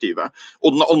perspektivet.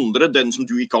 Og den andre, den som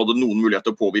du ikke hadde noen mulighet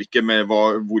til å påvirke med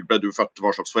hvor ble du født,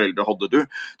 hva slags foreldre hadde du.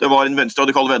 Det var en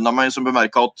venstreradikal venn av meg som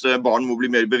bemerket at barn må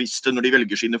bli mer bevisste når de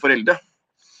velger sine foreldre.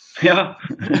 Ja.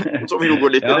 Som jo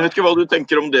går litt. Jeg vet ikke hva du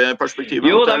tenker om det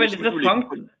perspektivet. Jo, det veldig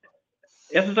interessant.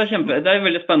 Jeg synes det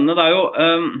veldig spennende. Det jo,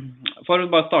 for å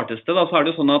bare starte et sted, da, så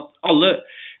det sånn at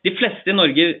de fleste i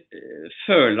Norge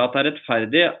føler at det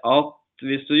rettferdig at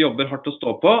hvis du jobber hardt å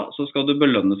stå på, så skal du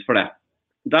belønnes for det.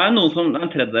 Det noen som, en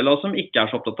tredjedel av oss som ikke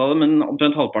så opptatt av det, men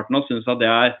omtrent halvparten av oss synes at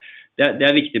det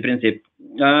et viktig prinsipp.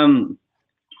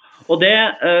 Og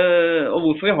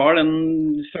hvorfor vi har den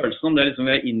følelsen om det liksom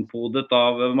vi innpodet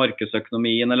av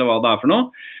markedsøkonomien eller hva det for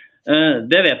noe,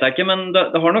 det vet jeg ikke, men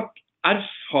det har nok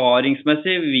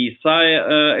erfaringsmessig vist seg,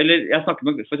 eller jeg snakker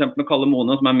med for eksempel med Kalle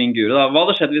Mone, som min guru da. Hva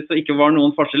hadde skjedd hvis det ikke var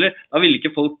noen forskjeller? Da ville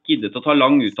ikke folk giddet å ta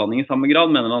lang utdanning i samme grad,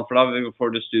 mener han, for da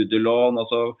får du studielån, og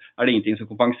så det ingenting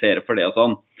som kompenserer for det og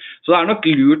sånn. Så det nok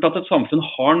lurt at et samfunn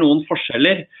har noen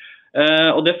forskjeller,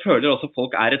 og det føler også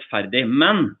folk rettferdig.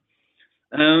 Men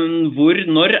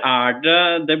når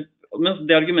det men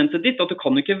det argumentet ditt, at du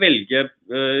kan ikke velge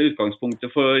utgangspunktet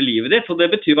for livet ditt, og det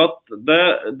betyr at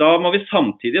da må vi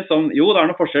samtidig som, jo det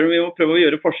noen forskjeller, vi må prøve å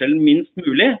gjøre forskjellen minst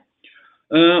mulig,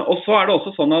 og så det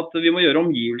også sånn at vi må gjøre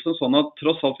omgivelsen sånn at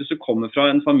tross alt hvis du kommer fra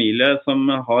en familie som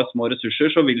har små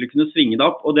ressurser, så vil du kunne svinge deg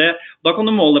opp, og da kan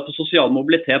du måle på sosial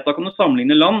mobilitet, da kan du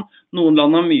sammenligne land, noen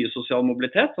land har mye sosial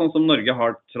mobilitet, sånn som Norge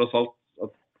har tross alt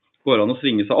går an å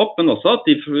svinge seg opp, men også at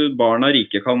de barna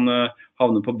rike kan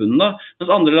havne på bunnen da, mens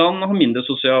andre land har mindre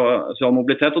sosial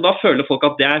mobilitet, og da føler folk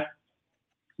at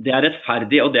det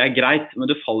rettferdig og det greit, men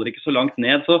du faller ikke så langt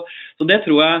ned, så det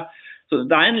tror jeg, så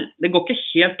det går ikke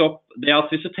helt opp det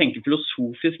at hvis du tenker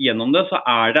filosofisk gjennom det, så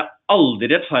det aldri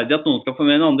rettferdig at noen skal få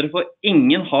mer enn andre, for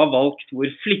ingen har valgt hvor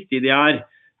flittig de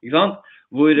ikke sant?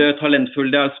 Hvor talentfulle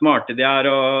de smarte de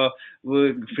og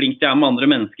hvor flink de med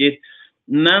andre mennesker.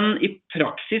 Men i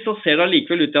praksis så ser det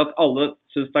likevel ut til at alle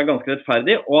synes det ganske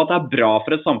rettferdig, og at det bra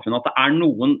for et samfunn at det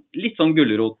noen litt sånn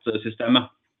gulrotsystemet.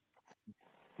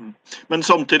 Men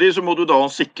samtidig så må du da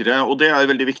sikre, og det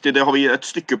veldig viktig, det har vi et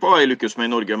stykke på å lykkes med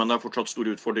i Norge, men det fortsatt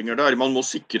store utfordringer der. Man må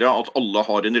sikre at alle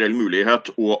har en reell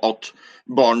mulighet, og at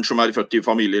barn som født i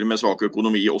familier med svak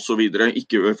økonomi og så videre,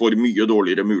 ikke får mye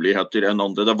dårligere muligheter enn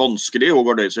andre. Det vanskelig å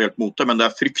gardere seg helt mot det, men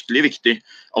det fryktelig viktig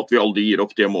at vi aldri gir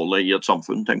opp det målet i et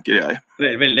samfunn, tenker jeg.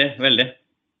 Veldig, veldig.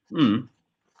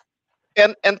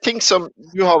 En ting som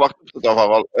du har vært opptatt av,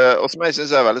 Harald, og som jeg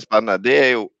synes veldig spennende, det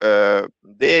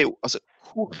jo altså,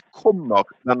 hvor kommer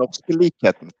den norske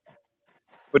likheten?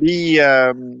 Fordi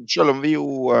selv om vi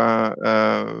jo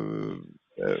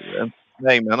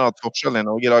jeg mener at forskjellene i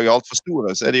Norge i dag alt for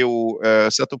store, så de jo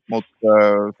sett opp mot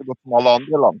så godt som alle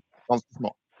andre land, ganske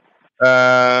små.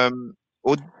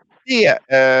 Og det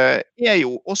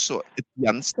jo også et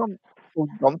gjenstand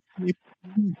for ganske mye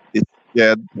politisk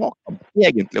dragkamp,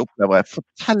 egentlig opplever jeg,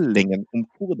 fortellingen om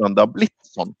hvordan det har blitt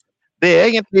sånn. Det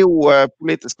egentlig jo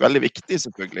politisk veldig viktig,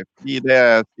 selvfølgelig, fordi det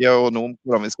sier jo noe om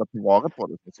hvordan vi skal ta vare på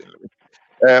det, sannsynligvis.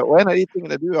 Og en av de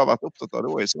tingene du har vært opptatt av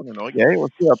i sånn i Norge, jo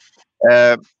å si at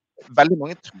veldig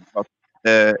mange tror at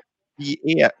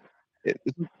de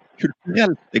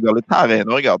kulturelt egalitære i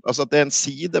Norge, altså at det en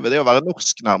side ved det å være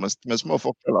norsk nærmest, med små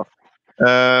forskjeller.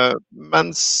 Men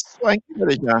så enkelt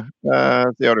det ikke,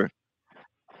 sier du.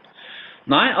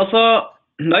 Nei, altså,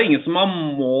 det ingen som har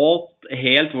målt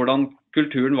helt hvordan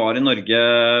kulturen var i Norge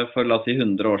for, la oss si,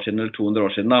 100 år siden eller 200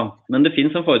 år siden da. Men det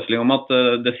finnes en forestilling om at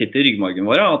det sitter i ryggmargen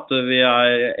våre, at vi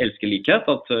elsker likhet,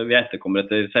 at vi etterkommer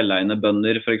etter selveiende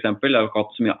bønder for eksempel. Det har jo ikke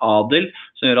hatt så mye adel,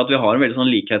 som gjør at vi har en veldig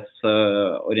sånn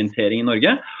likhetsorientering i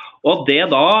Norge. Og det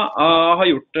da har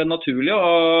gjort det naturlig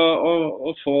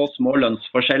å få små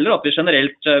lønnsforskjeller, at vi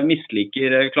generelt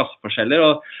misliker klasseforskjeller,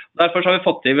 og derfor har vi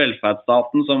fått til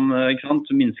velferdsstaten som ikke sant,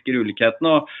 minsker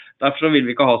ulikhetene, og derfor vil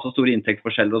vi ikke ha så store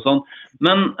inntektsforskjeller og sånn.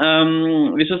 Men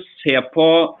hvis du ser på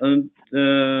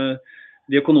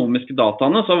de økonomiske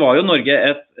dataene, så var jo Norge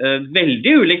et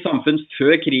veldig ulikt samfunn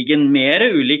før krigen,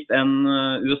 mer ulikt enn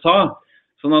USA.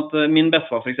 Sånn at min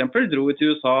bestefar for eksempel dro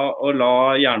til USA og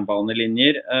la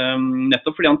jernbanelinjer,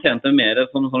 nettopp fordi han tjente mer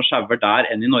som sånn skjauer der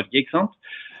enn i Norge, ikke sant?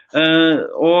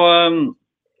 Og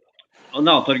et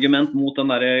annet argument mot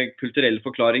den der kulturelle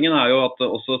forklaringen jo at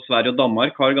også Sverige og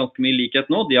Danmark har ganske mye likhet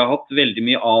nå. De har hatt veldig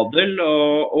mye adel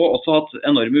og også hatt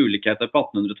enorme ulikheter på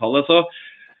 1800-tallet, så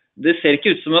det ser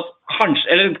ikke ut som at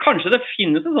kanskje det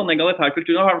finnes en sånn egalitær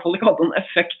kultur, det har i hvert fall ikke hatt noen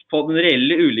effekt på den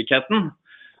reelle ulikheten.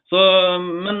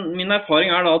 Men min erfaring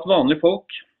da at vanlige folk,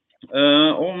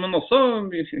 men også,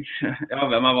 ja,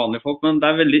 hvem vanlige folk, men det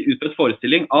veldig utbredt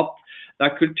forestilling at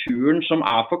det kulturen som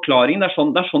forklaringen, det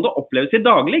sånn det oppleves i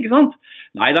daglig, ikke sant?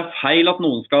 Nei, det feil at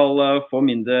noen skal få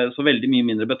så veldig mye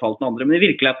mindre betalt enn andre, men i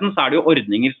virkeligheten så det jo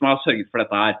ordninger som har sørget for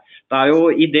dette her. Det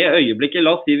jo i det øyeblikket,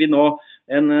 la oss si vi nå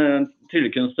en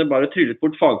tryllekunstner bare tryllet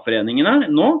bort fagforeningene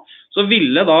nå, så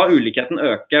ville da ulikheten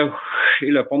øke i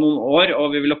løpet av noen år,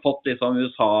 og vi ville fått liksom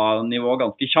USA-nivå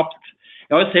ganske kjapt.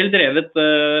 Jeg har jo selv drevet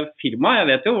firma, jeg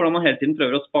vet jo hvordan man hele tiden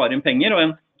prøver å spare inn penger, og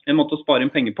en måte å spare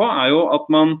inn penger på jo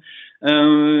at man,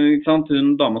 ikke sant,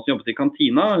 hun dama som jobbet i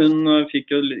kantina, hun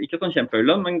fikk jo ikke sånn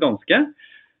kjempehøylønn, men ganske.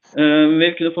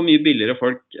 Vi kunne få mye billigere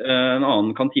folk, en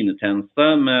annen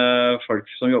kantinetjeneste med folk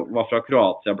som var fra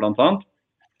Kroatia blant annet,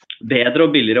 bedre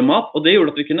og billigere mat, og det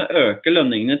gjorde at vi kunne øke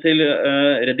lønningene til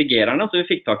redigererne, så vi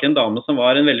fikk tak i en dame som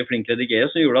var en veldig flink redigerer,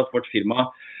 som gjorde at vårt firma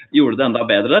gjorde det enda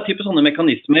bedre. Det typisk sånne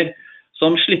mekanismer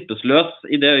som slippes løs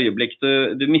i det øyeblikk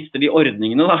du mister de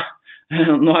ordningene da.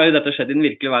 Nå har jo dette skjedd i den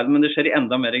virkelige verden, men det skjer i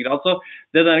enda mer grad, så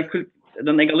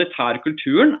den egalitære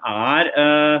kulturen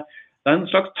det en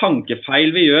slags tankefeil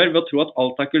vi gjør ved å tro at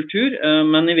alt kultur,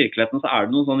 men i virkeligheten så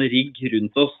det noen sånne rigg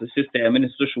rundt oss, systemer,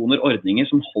 institusjoner, ordninger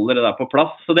som holder det der på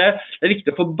plass. Så det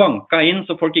viktig å få banka inn,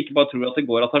 så folk ikke bare tror at det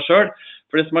går av seg selv.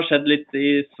 For det som har skjedd litt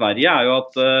i Sverige jo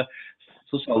at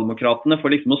sosialdemokratene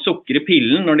får liksom å sukre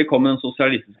pillen når de kom med den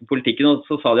sosialistiske politikken, og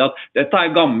så sa de at dette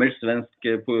gammel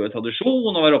svensk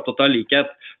tradisjon og var opptatt av likhet.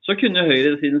 Så kunne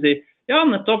høyresiden si, ja,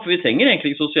 nettopp, vi trenger egentlig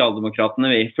ikke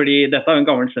sosialdemokratene fordi dette en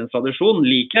gammel svensk tradisjon.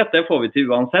 Likhet, det får vi til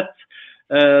uansett.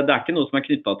 Det ikke noe som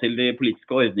knyttet til de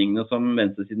politiske ordningene som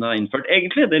venstresiden har innført.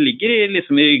 Egentlig, det ligger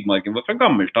liksom i ryggmargen vår fra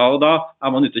gammelt av, og da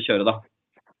man ute å kjøre da.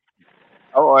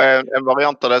 Ja, og en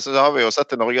variant av det så har vi jo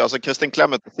sett i Norge. Altså, Kristin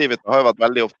Clemet og Civita har jo vært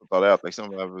veldig opptatt av det, at liksom,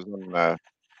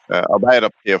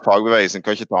 Arbeiderpartiet og fagbevegelsen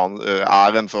kan ikke ta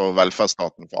æren for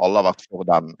velferdsstaten, for alle har vært for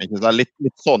den. Ikke? Så det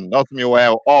litt sånn da, som jo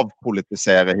å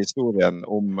avpolitisere historien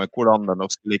om hvordan den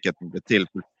norske likheten blir til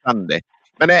fullstendig.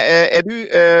 Men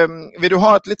vil du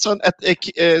ha et litt sånn,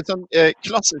 sånn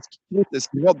klassisk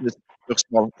kritisk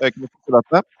spørsmål knyttet til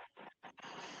dette?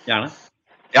 Gjerne.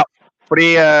 Ja,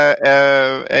 fordi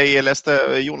jeg leste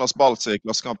Jonas Bals i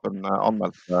Klassekampen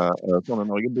anmeldte sånn i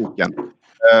Norge-boken.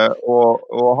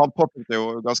 Og han påpekte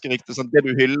jo ganske riktig sånn, det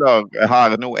du hyller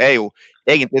her nå jo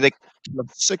egentlig det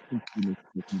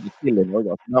klassekompromisset som blir til i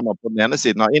Norge, der man på den ene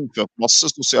siden har innført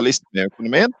masse sosialisme i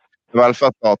økonomien,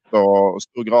 velferdsstat og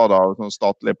stor grad av sånn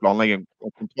statlig planlegging og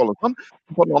kontroll og sånn,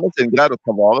 og på den andre siden greide å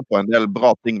ta vare på en del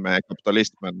bra ting med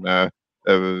kapitalismen,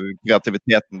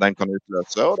 kreativiteten den kan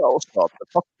utløse, og det også at det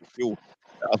faktisk jo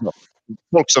altså,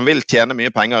 folk som vil tjene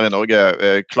mye penger i Norge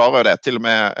klarer det, til og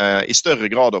med i større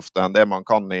grad ofte enn det man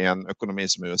kan i en økonomi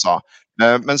som i USA.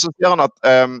 Men så sier han at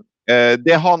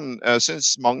det han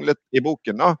synes manglet i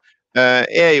boken da,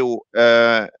 jo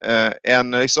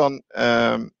en liksom,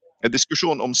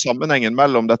 diskusjon om sammenhengen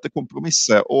mellom dette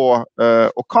kompromisset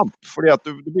og kamp, fordi at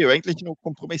det blir jo egentlig ikke noe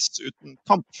kompromiss uten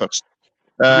kamp først.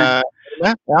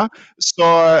 Ja.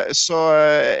 Så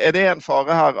det en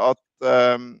fare her at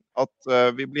at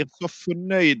vi blir så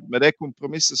fornøyd med det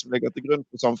kompromisset som ligger til grunn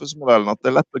for samfunnsmodellen, at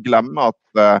det lett å glemme at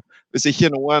hvis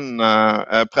ikke noen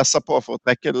presser på for å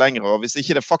trekke det lenger, og hvis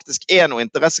ikke det faktisk noe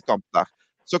interessekamp der,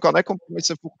 så kan det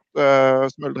kompromisset fort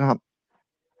smuldre hen.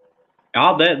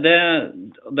 Ja,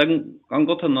 det kan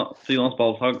godt hende at Jonas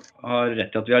Bals har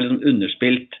rett i at vi har liksom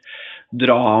underspilt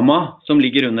drama som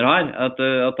ligger under her, at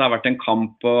det har vært en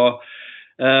kamp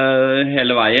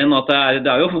hele veien, og at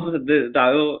det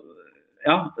er jo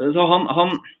ja, så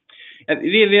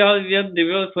vi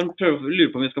lurer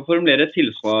på om vi skal formulere et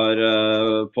tilsvar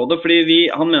på det, fordi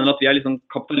han mener at vi liksom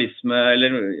kapitalisme, eller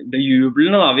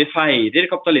bejublende da, vi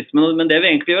feirer kapitalismen, men det vi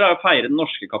egentlig gjør å feire den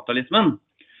norske kapitalismen.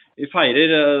 Vi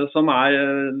feirer som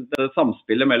det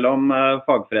samspillet mellom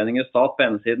fagforeninger, stat på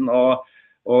ene siden og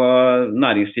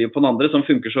næringsliv på den andre, som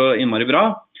funker så innmari bra.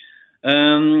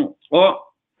 Og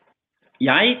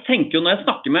jeg tenker jo når jeg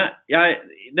snakker med,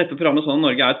 dette programmet Sånn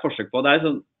Norge et forsøk på, det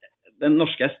sånn, den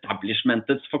norske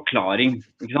establishmentets forklaring.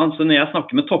 Ikke sant? Så når jeg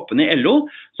snakker med toppene i LO,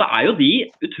 så jo de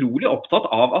utrolig opptatt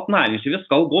av at næringslivet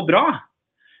skal gå bra.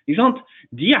 Ikke sant?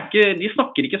 De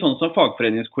snakker ikke sånn som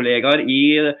fagforeningskollegaer i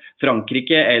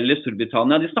Frankrike eller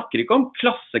Storbritannia. De snakker ikke om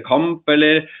klassekamp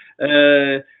eller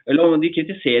de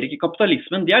kritiserer ikke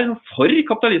kapitalismen. De liksom for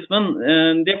kapitalismen,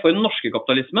 de for den norske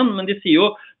kapitalismen, men de sier jo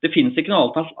det finnes ikke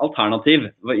noe alternativ.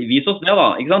 Vis oss det da,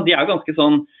 ikke sant? De jo ganske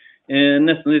sånn,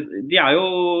 nesten, de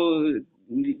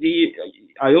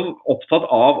jo opptatt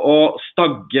av å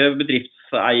stagge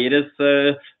bedriftseieres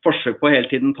forsøk på hele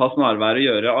tiden ta snarvær og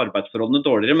gjøre arbeidsforholdene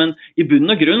dårligere, men i bunn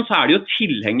og grunn så de jo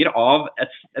tilhengere av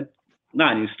et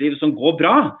næringsliv som går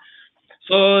bra.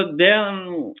 Så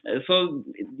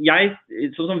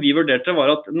som vi vurderte var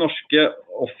at den norske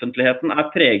offentligheten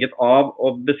preget av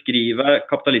å beskrive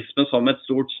kapitalismen som et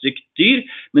stort stygt dyr,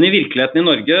 men i virkeligheten i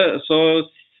Norge så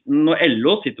når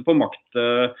LO sitter på med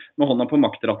hånda på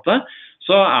maktrattet,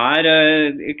 så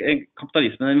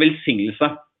kapitalismen en velsignelse.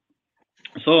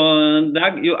 Så det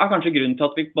jo kanskje grunnen til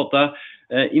at vi på en måte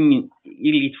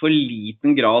i litt for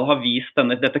liten grad har vist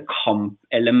dette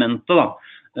kampelementet da.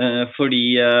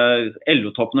 Fordi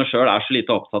LO-toppene selv så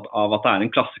lite opptatt av at det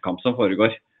en klassekamp som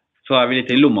foregår. Så vi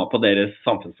litt i lomma på deres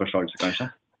samfunnsforståelse kanskje.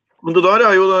 Men det der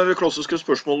jo det klassiske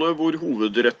spørsmålet hvor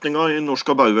hovedretningen i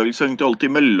norsk arbeiderbevegelse egentlig alltid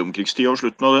i mellomkrigstida og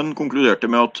slutten av den konkluderte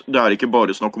med at det ikke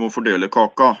bare snakk om å fordele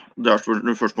kaka, det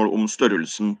spørsmål om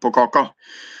størrelsen på kaka.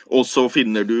 Og så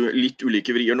finner du litt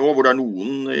ulike vrier nå, hvor det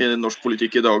noen i norsk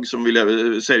politikk i dag som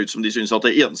ser ut som de synes at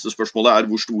det eneste spørsmålet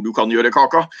hvor stor du kan gjøre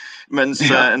kaka, mens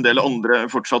en del andre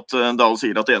fortsatt da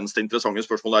sier at det eneste interessante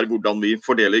spørsmålet hvordan vi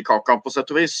fordeler kaka på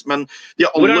sett og vis. Men de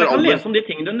hvor det kan lese om de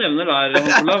tingene du nevner der,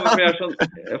 Hans Olav?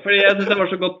 Fordi jeg synes det var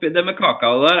så godt, det med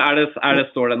kaka der,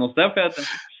 står det noe sted? For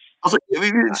Altså,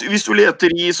 hvis du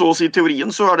leter i så å si teorien,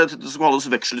 så det som kalles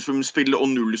vekselsumspill og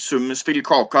nullsumspill.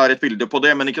 Kaka et bilde på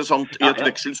det, men ikke sant, i et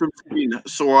vekselsumspill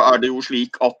så det jo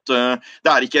slik at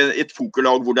det ikke et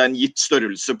fokerlag hvor det en gitt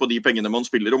størrelse på de pengene man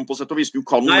spiller om på sett og vis. Du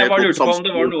kan Nei, jeg bare lurte på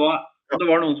om det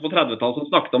var noen som på 30-tallet som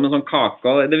snakket om en sånn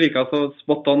kaka, det virket så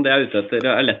spot on, det ute etter,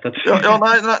 lett etter. Ja,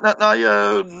 nei,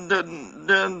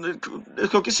 jeg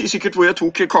skal ikke si sikkert hvor jeg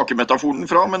tok kakemetaforen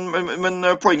fra, men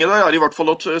poenget der i hvert fall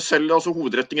at selv altså,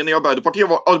 hovedretningen i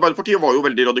Arbeiderpartiet var jo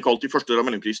veldig radikalt i første del av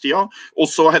mellomkrigstida,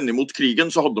 og så henimot krigen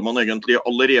så hadde man egentlig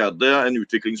allerede en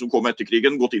utvikling som kom etter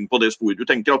krigen, gått inn på det sporet du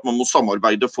tenker at man må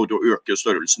samarbeide for å øke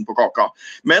størrelsen på kaka.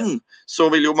 Men så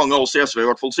vil jo mange av oss i SV i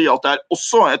hvert fall si at det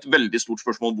også et veldig stort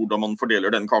spørsmål hvordan man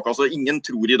fordeler den kaka. Så ingen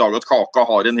tror i dag at kaka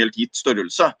har en helt gitt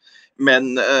størrelse,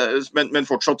 men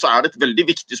fortsatt så det et veldig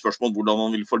viktig spørsmål hvordan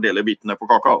man vil fordele bitene på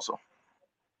kaka, altså.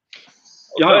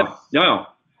 Ja.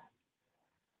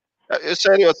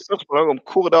 Så det jo et spørsmål om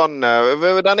hvordan,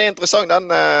 den interessant den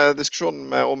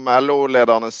diskusjonen om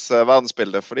LO-ledernes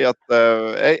verdensbilde, fordi at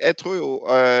jeg tror jo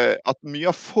at mye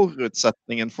av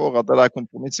forutsetningen for at det der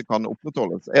kompromisset kan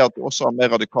opprettholdes, at du også har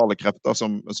mer radikale krefter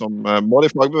som både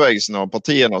i fagbevegelsen og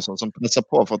partiene og sånn, som presser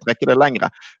på for å trekke det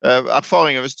lengre.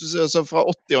 Erfaringer, hvis du ser så fra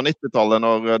 80- og 90-tallet,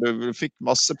 når du fikk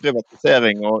masse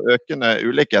privatisering og økende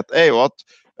ulikhet, jo at,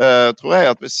 tror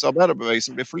jeg, at hvis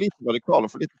arbeiderbevegelsen blir for lite radikal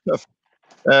og for lite tøff,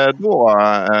 da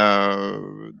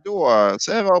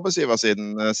ser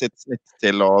arbeidsgiversiden sitt snitt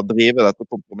til å drive dette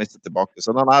kompromisset tilbake. Så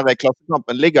denne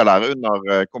klassekampen ligger der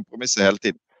under kompromisset hele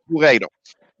tiden, tror jeg da.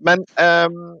 Men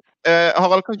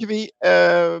Harald, kan ikke vi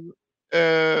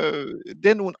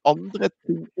det noen andre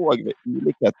ting også ved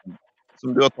ulikheten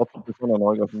som du har tatt opp i Sånn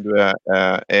Norge, som du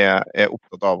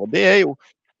opptatt av, og det jo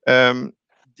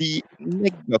de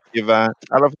negative,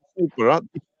 eller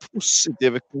de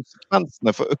positive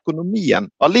konsekvensene for økonomien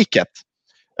av likhet,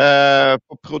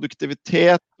 for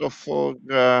produktivitet og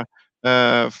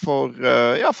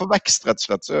for vekst, rett og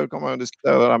slett. Så kan man jo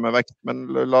diskutere det der med vekst, men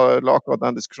la akkurat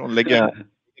den diskusjonen ligge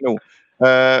nå.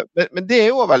 Men det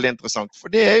jo veldig interessant, for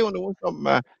det jo noe som,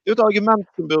 det jo et argument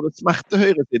som burde smerte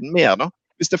høyresiden mer da,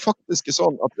 hvis det faktisk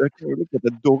sånn at økende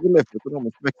ulikhet dårlig for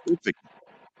økonomisk vekst og utvikling.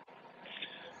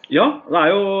 Ja,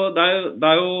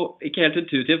 det jo ikke helt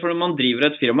intuitivt, for når man driver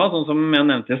et firma, sånn som jeg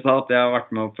nevnte I stad at jeg har vært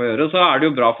med på å gjøre, så det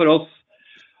jo bra for oss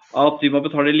at vi må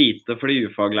betale lite for de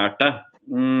ufaglærte.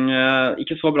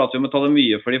 Ikke så bra at vi må betale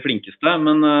mye for de flinkeste,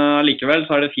 men likevel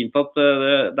så det fint at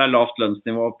det lavt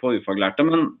lønnsnivå på ufaglærte.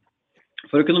 Men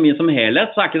for økonomien som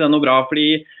helhet så ikke det noe bra,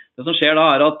 fordi det som skjer da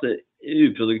at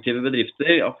uproduktive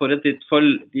bedrifter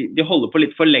de holder på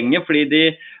litt for lenge, fordi de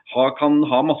kan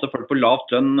ha masse folk på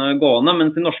lavt lønn gående,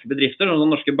 mens de norske bedrifter,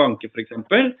 sånn norske banker for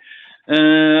eksempel,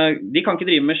 de kan ikke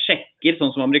drive med sjekker,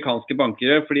 sånn som amerikanske banker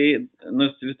gjør, fordi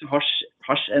hvis du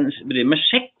driver med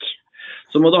sjekk,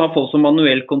 så må du ha folk som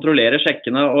manuelt kontrollerer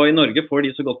sjekkene, og I Norge får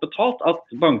de så godt betalt at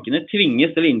bankene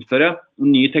tvinges til å innføre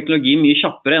ny teknologi mye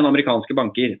kjappere enn amerikanske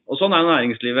banker. Og sånn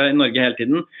næringslivet I Norge hele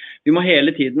tiden. Vi må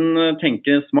hele tiden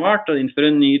tenke smart og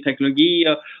innføre ny teknologi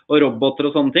og roboter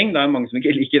og sånne ting. Det mange som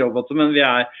ikke liker roboter, men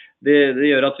det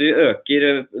gjør at vi øker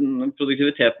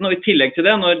produktiviteten. Og I tillegg til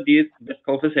det, når de best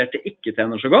kvalifiserte ikke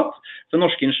tjener så godt, så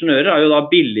norske ingeniører jo da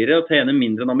billigere å tjene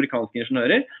mindre enn amerikanske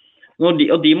ingeniører, og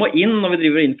de må inn når vi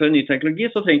driver og innfører ny teknologi,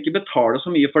 så trenger ikke betale så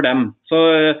mye for dem.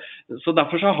 Så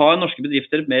derfor så har norske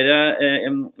bedrifter et mer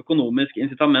økonomisk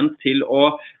incitament til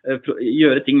å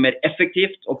gjøre ting mer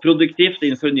effektivt og produktivt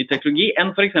innenfor ny teknologi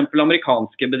enn for eksempel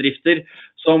amerikanske bedrifter,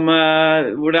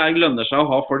 hvor det lønner seg å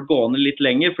ha folk gående litt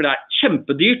lenger, for det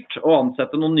kjempedyrt å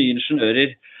ansette noen nye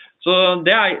ingeniører. Så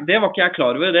det var ikke jeg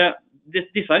klar over.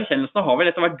 Disse erkjennelsene har vel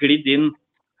etter hvert glidd inn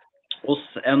hos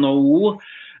NHO,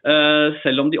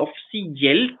 selv om de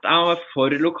offisielt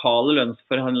for lokale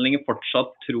lønnsforhandlinger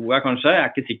fortsatt, tror jeg kanskje, jeg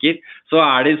ikke sikker, så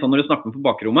det sånn når du snakker med på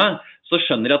bakrommet, så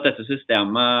skjønner de at dette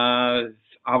systemet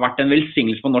har vært en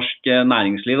velsignelse på norsk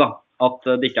næringsliv, da. At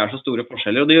det ikke så store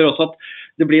forskjeller, og det gjør også at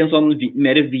det blir en sånn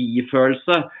mer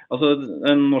vi-følelse. Altså,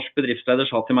 en norsk bedriftsleder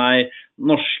sa til meg,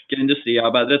 norske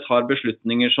industriarbeidere tar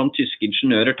beslutninger som tyske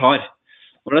ingeniører tar.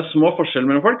 Når det små forskjeller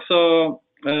mellom folk, så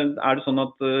det sånn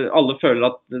at alle føler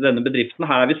at denne bedriften,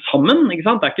 her vi sammen, ikke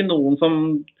sant? Det ikke noen som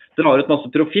drar ut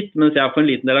masse profitt, mens jeg får en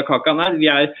liten del av kaka. Nei, vi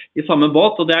I samme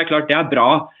båt, og det klart, det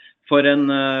bra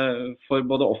for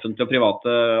både offentlige og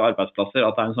private arbeidsplasser,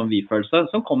 at det en sånn vi-følelse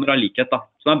som kommer av likhet, da.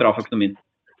 Så det bra for økonomien.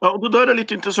 Ja, og det der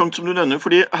litt interessant som du nevner,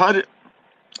 fordi her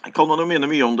kan man jo mene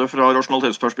mye om det fra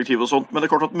rasjonalitetsperspektiv og sånt, men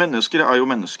det klart at mennesker jo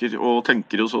mennesker og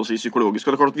tenker jo så å si psykologisk.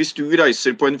 Og det klart at hvis du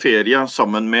reiser på en ferie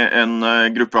sammen med en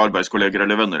gruppe arbeidskolleger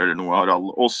eller venner eller noe,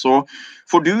 Harald, og så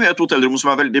får du et hotellrom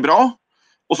som veldig bra,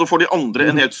 og så får de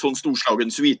andre en helt sånn storslagen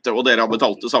suite, og dere har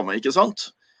betalt det samme, ikke sant?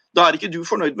 Da ikke du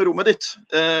fornøyd med rommet ditt,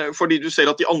 fordi du ser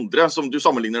at de andre som du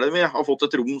sammenligner deg med har fått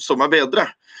et rom som bedre.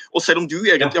 Og selv om du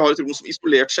egentlig har et rom som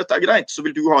isolert sett greit, så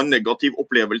vil du ha en negativ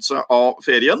opplevelse av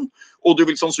ferien, og du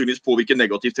vil sannsynligvis påvirke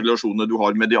negativt relasjonene du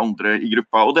har med de andre I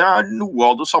gruppa. Og det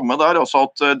noe av det samme der, altså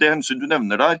at det hensyn du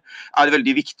nevner der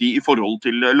veldig viktig I forhold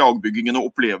til lagbyggingen og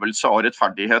opplevelse av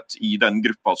rettferdighet I den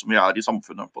gruppa som vi I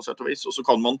samfunnet på sett og vis. Og så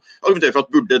kan man argumentere for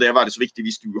at burde det være så viktig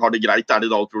hvis du har det greit,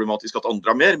 det da problematisk at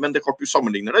andre mer, men det klart du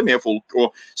sammenligner det med folk,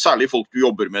 og særlig folk du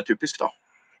jobber med typisk da.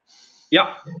 Ja,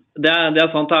 det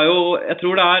sant. Jeg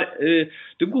tror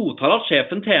du godtar at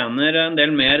sjefen tjener en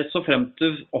del mer, så fremt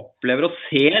du opplever og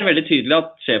ser veldig tydelig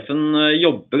at sjefen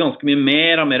jobber ganske mye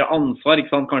mer, har mer ansvar,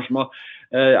 ikke sant? Kanskje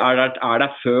der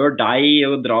før deg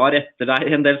og drar etter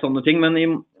deg, en del sånne ting, men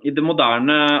I det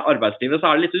moderne arbeidslivet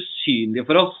så det litt usynlig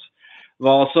for oss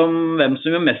hvem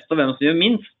som gjør mest og hvem som gjør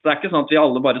minst. Det ikke sånn at vi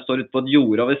alle bare står ute på et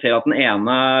jord og vi ser at den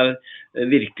ene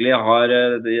virkelig har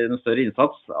en større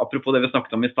innsats, apropos det vi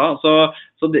snakket om I sted.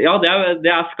 Så ja,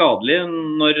 det skadelig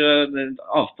når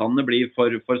avstandene blir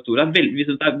for store. Vi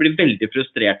synes det blir veldig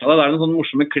frustrert av det. Det noen sånne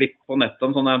morsomme klipp på nettet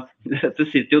om sånne, det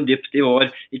sitter jo dypt I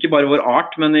ikke bare vår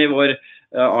art, men I vår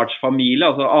artsfamilie,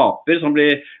 altså aper som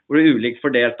blir ulikt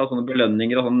fordelt av sånne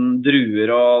belønninger og sånne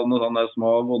druer og noen sånne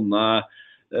små vonde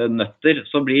nøtter,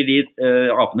 så blir de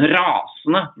apene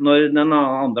rasende når den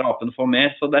andre apen får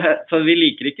mer. Så vi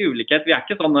liker ikke ulikhet. Vi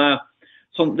ikke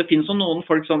sånn, det finnes noen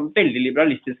folk som veldig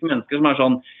liberalistiske mennesker som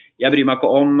sånn, jeg bryr meg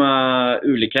ikke om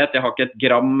ulikhet, jeg har ikke et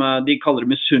gram, de kaller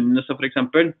det misunnelse for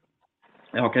eksempel.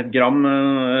 Jeg har ikke et gram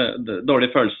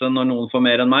dårlig følelse når noen får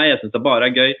mer enn meg, jeg synes det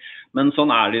bare gøy, men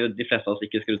sånn det jo de fleste av oss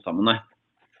ikke skrudd sammen, nei.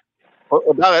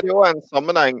 Og der det jo en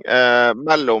sammenheng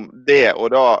mellom det og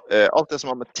da alt det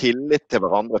som har med tillit til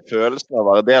hverandre, følelsen av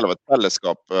å være del av et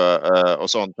fellesskap og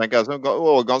sånn, tenker jeg.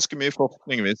 Og ganske mye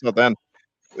forskning viser at det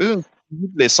en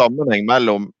tydelig sammenheng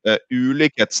mellom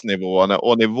ulikhetsnivåene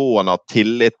og nivåene av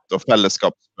tillit og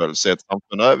fellesskapsfølelse i et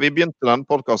samfunn. Vi begynte denne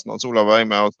podcasten, Hans Olav og jeg,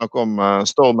 med å snakke om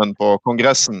stormen på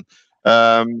kongressen.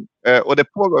 Og det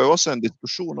pågår jo også en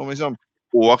diskusjon om liksom,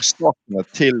 årsakene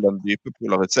til den dype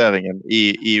polariseringen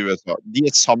i USA. De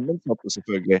sammensatte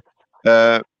selvfølgelig,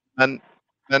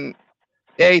 men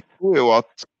jeg tror jo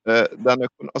at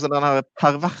denne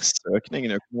perverse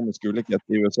økningen i økonomisk ulikhet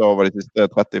i USA over de siste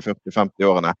 30, 40, 50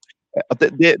 årene, at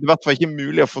det er i hvert fall ikke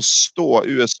mulig å forstå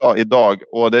USA i dag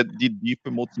og de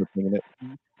dype motsetningene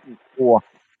uten å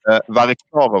være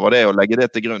klar over det og legge det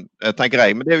til grunn, tenker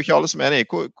jeg. Men det er jo ikke alle som er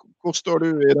enig. Hvor står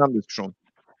du i den diskusjonen?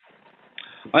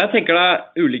 Ja, jeg tenker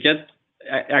det ulikhet,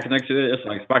 jeg er ikke noen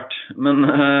USA-ekspert, men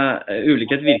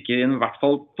ulikhet virker i hvert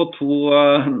fall på to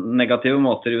negative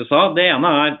måter i USA. Det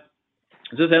ene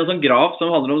så du ser en sånn graf som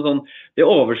handler om sånn, det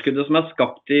overskuddet som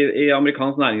skapt i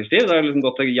amerikansk næringsliv, det har liksom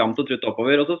gått jevnt og trutt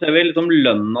oppover, og så ser vi liksom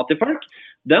lønna til folk.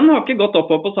 Den har ikke gått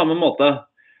oppover på samme måte.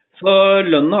 Så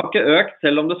lønna har ikke økt,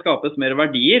 selv om det skapes mer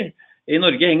verdier. I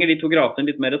Norge henger de to grafene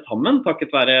litt mer sammen,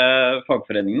 takket være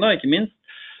fagforeningene, ikke minst.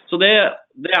 Så det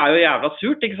er jo jævla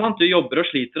surt, ikke sant? Du jobber og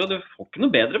sliter, og du får ikke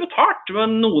noe bedre betalt,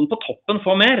 men noen på toppen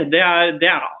får mer. Det er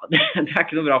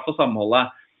ikke noe bra for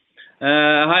samholdet.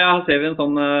 Her ser vi en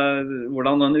sånn,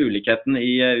 hvordan den ulikheten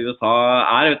i USA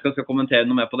Jeg vet ikke om jeg skal kommentere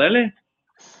noe mer på det, eller?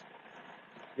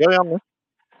 Ja, gjerne.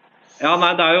 Ja, nei,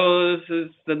 det er jo,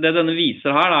 det denne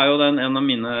viser her, er jo en av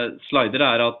mine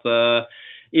slider at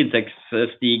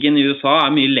inntektsstigen i USA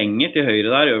mye lenger til høyre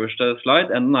der, øverste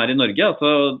slide, enn den i Norge.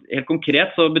 Altså, helt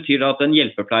konkret så betyr det at en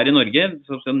hjelpepleier i Norge,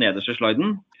 som nederste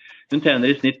sliden, hun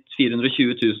tjener i snitt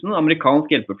 420 000,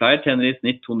 amerikansk hjelpepleier tjener i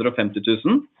snitt 250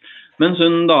 000, mens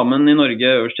hun damen i Norge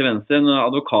øverst til venstre, en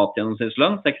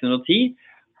advokatgjennomsnittslønn, 610,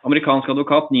 amerikansk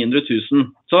advokat 900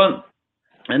 000. Så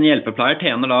en hjelpepleier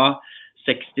tjener da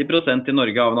 60% i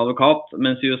Norge av en advokat,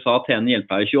 mens i USA tjener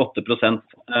hjelpepleier 28%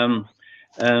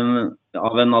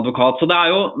 av en advokat. Så det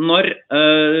er jo når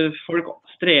folk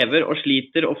strever og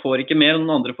sliter og får ikke mer, og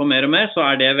noen andre får mer og mer, så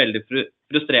er det veldig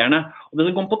frustrerende. Og det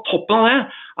som kommer på toppen av det,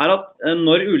 at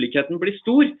når ulikheten blir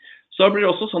stor, så blir det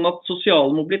også sånn at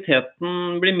sosial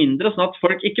mobiliteten blir mindre, sånn at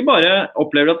folk ikke bare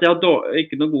opplever at de har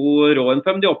ikke noe god råd enn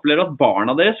før, men de opplever at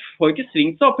barna deres får ikke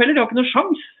svingt seg opp heller, de har ikke noe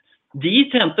sjans. De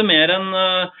tjente mer enn,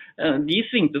 de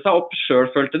svingte seg opp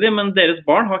selv, følte de, men deres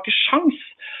barn har ikke sjans.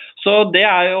 Så det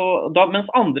er jo, mens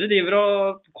andre driver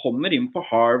og kommer inn på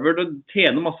Harvard og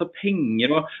tjener masse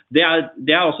penger, og det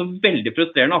er også veldig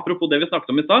frustrerende, apropos det vi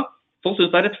snakket om i sted. Folk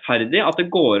synes det er rettferdig at det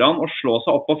går an å slå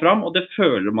seg opp og fram, og det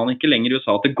føler man ikke lenger i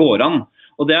USA at det går an.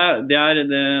 Og,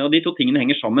 og de to tingene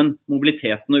henger sammen,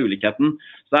 mobiliteten og ulikheten.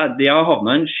 Så det har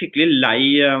havnet en skikkelig lei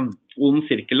ond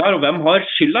sirkel der, og hvem har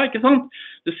skylda, ikke sant?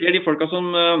 Du ser de folka som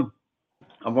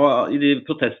i de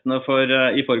protestene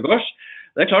i forgårs,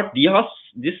 det er klart,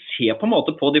 de ser på en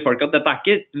måte på de folka at dette er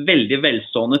ikke veldig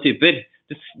velstående typer.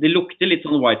 Det lukter litt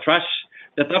sånn white trash.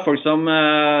 Dette er folk som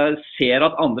ser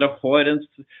at andre får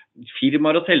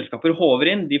firmaer og selskaper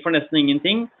håver inn, de får nesten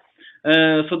ingenting.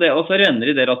 Og så renner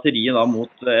de det raseriet da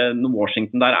mot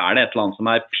Washington, der det et eller annet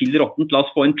som pillråttent. La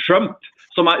oss få en Trump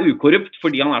som ukorrupt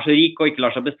fordi han så rik og ikke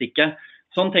lar seg bestikke.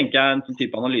 Sånn tenker jeg en sånn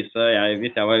type analyse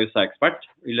hvis jeg var USA-ekspert,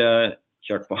 ville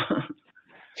kjørt på.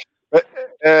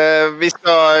 Vi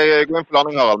skal gå inn på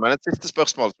landing, Harald, men et siste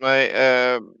spørsmål som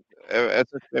jeg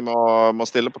synes vi må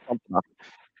stille på kampen her.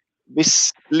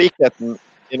 Hvis likheten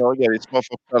i Norge, de små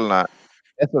forskjellene,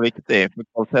 så viktig for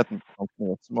kvaliteten på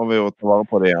samfunnet, så må vi jo ta vare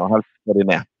på de og helst få de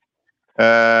ned.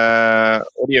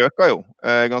 Og de øker jo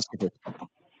ganske fort.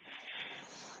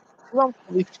 Hvordan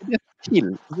skal vi få det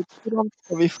til? Hvordan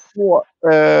skal vi få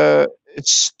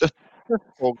støtte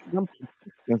for den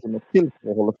politikken som til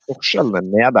for å holde forskjellene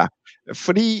nede?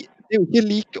 Fordi det jo ikke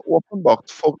like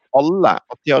åpenbart for alle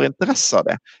at de har interesse av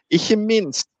det. Ikke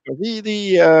minst de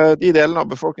delene av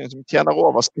befolkningen som tjener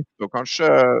over snitt, og kanskje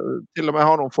til og med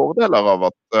har noen fordeler av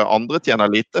at andre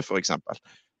tjener lite, for eksempel.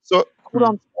 Så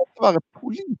hvordan skal det være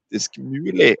politisk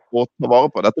mulig å ta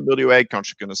vare på? Dette burde jo jeg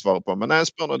kanskje kunne svare på, men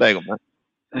jeg spør nå deg om det.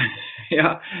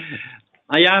 Ja,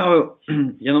 jeg har jo,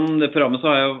 gjennom det programmet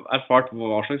så har jeg jo erfart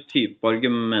hva slags type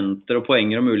argumenter og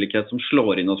poenger om ulikhet som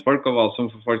slår inn hos folk, og hva som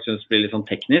folk synes blir litt sånn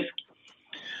teknisk.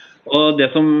 Og det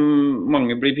som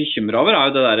mange blir bekymret over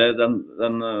jo det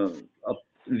at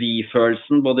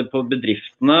vi-følelsen både på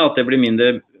bedriftene, at det blir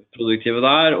mindre produktive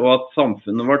der, og at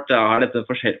samfunnet vårt dette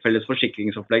felles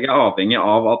forsikringsopplegget avhengig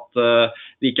av at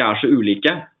vi ikke så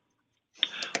ulike.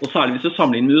 Og særlig hvis du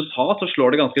sammenligner med USA, så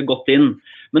slår det ganske godt inn.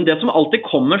 Men det som alltid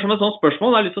kommer som et sånt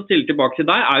spørsmål, jeg har lyst til å stille tilbake til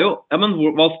deg, jo, ja, men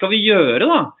hva skal vi gjøre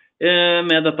da?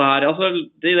 med dette her. Altså,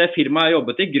 det firmaet jeg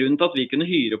jobbet i, grunnen til at vi kunne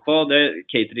hyre på det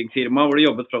cateringfirmaet hvor de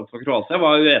jobbet fra Kroatia,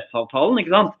 var US-avtalen,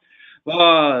 ikke sant?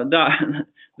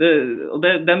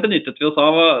 Den benyttet vi oss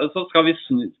av, så skal vi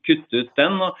kutte ut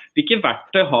den. Og hvilke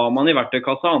verktøy har man i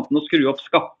verktøykassa, annet enn å skru opp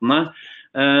skattene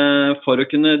for å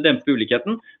kunne dempe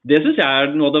ulikheten? Det synes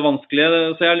jeg noe av det vanskelige,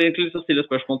 så jeg har lyst til å stille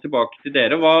spørsmål tilbake til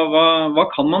dere. Hva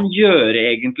kan man gjøre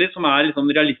egentlig som liksom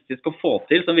realistisk å få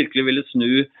til, som virkelig ville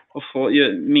snu og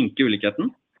minke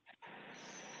ulikheten?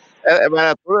 Jeg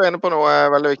tror du inne på noe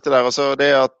veldig viktig der, altså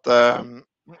det at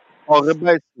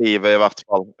arbeidslivet i hvert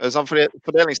fall, fordi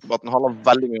fordelingsdebatten handler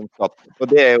veldig mye om skatt, og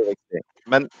det jo riktig,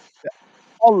 men det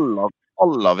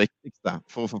aller viktigste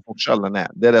for å få forskjellene ned,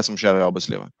 det det som skjer i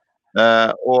arbeidslivet.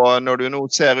 Og når du nå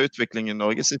ser utviklingen i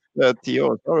Norge siste 10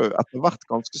 år, så har du etter hvert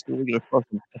ganske store grupper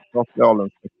som har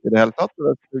reallønnsvekst i det hele tatt, og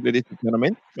det selvfølgelig de som tjener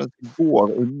minst, mens de går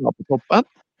unna på toppen.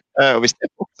 Og hvis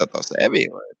det fortsetter, så vi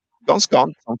jo et ganske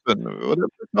annet samfunn. Og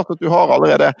det klart at du har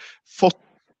allerede fått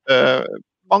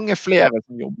mange flere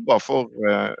som jobber for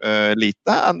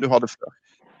lite enn du hadde før.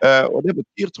 Og det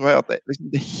betyr, tror jeg, at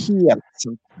det helt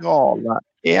sentrale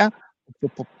å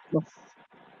få på plass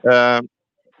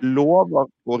lover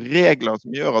og regler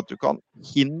som gjør at du kan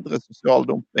hindre sosial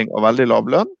dumping og veldig lav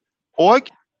lønn, og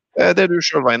det du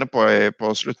selv var inne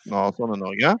på slutten av Sånn i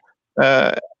Norge,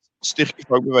 styrke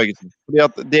fagbevegelsen. Fordi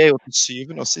at det jo til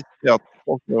syvende og sist at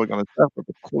folk organisert at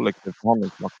det kollektivt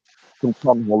forhandlingsmakt som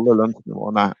kan holde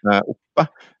lønnsnivåene oppe,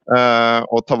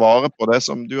 og ta vare på det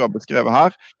som du har beskrevet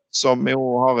her, som jo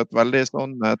har et veldig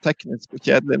sånn teknisk og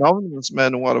kjedelig navn, men som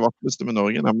noe av det vakreste med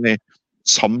Norge, nemlig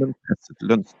sammenpresset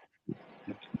lønns.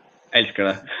 Jeg elsker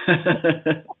det.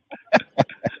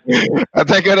 Jeg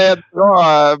tenker det et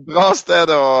bra sted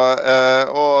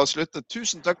å slutte.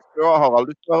 Tusen takk for du,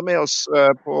 Harald. Du skal være med oss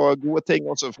på gode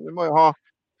ting også, for vi må jo ha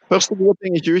første gode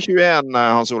ting i 2021,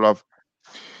 Hans Olav.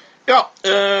 Ja,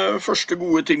 første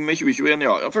gode ting med 2021,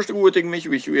 ja. Første gode ting med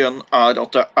 2021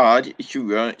 at det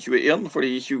 2021,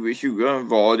 fordi 2020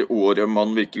 var året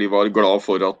man virkelig var glad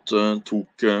for at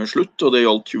tok slutt, og det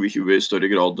gjaldt 2020 i større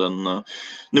grad enn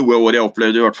noe år jeg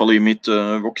opplevde, i hvert fall i mitt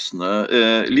voksne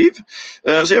liv.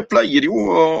 Så jeg pleier jo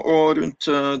å rundt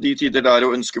de tider der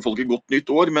å ønske folk et godt nytt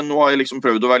år, men nå har jeg liksom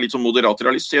prøvd å være litt sånn moderat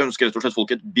realist, så jeg ønsker rett og slett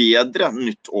folk et bedre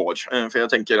nytt år. For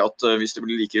jeg tenker at hvis det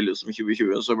blir like ille som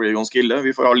 2020, så blir det ganske ille.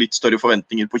 Vi får ha litt større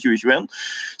forventninger på 2021.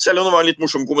 Selv om det var en litt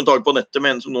morsom kommentar på nettet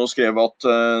med en som nå skrev at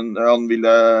han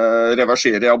ville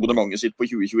reversere abonnementet sitt på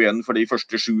 2021 for de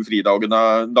første 7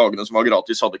 dagene som var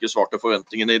gratis, hadde ikke svart til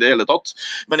forventningene i det hele tatt.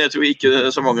 Men jeg tror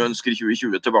ikke så mange ønsker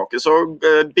 2020 tilbake. Så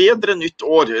bedre nytt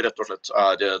år, rett og slett,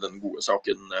 den gode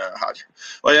saken her.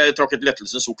 Og jeg trakk et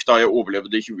lettelsens sukk da jeg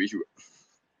overlevde i 2020.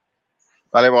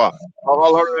 Veldig bra.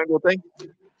 Harald, har du en god ting?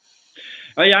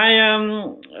 Ja,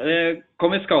 jeg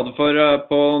kom i skade for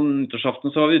på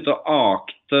nyttårsaften, så var vi ute og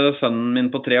akte sønnen min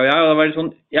på 3 og jeg, og det var litt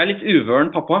sånn, jeg litt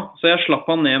uvøren pappa, så jeg slapp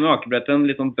han ned med akebrettet en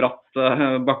litt sånn bratt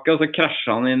bakke, og så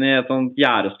krasjet han inn i et sånt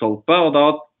gjerdestolpe, og da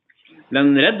ble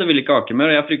han redd og ville ikke ake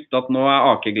mer, og jeg fryktet at nå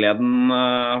akegleden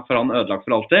for han ødelagt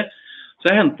for alltid.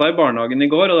 Så jeg hentet i barnehagen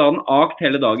i går, og da hadde han akt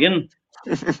hele dagen.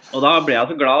 Og da ble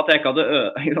jeg så glad at jeg ikke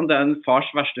hadde det en fars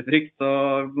verste frykt å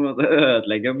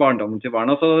ødelegge barndommen til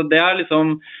barna. Så det har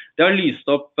lyst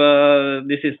opp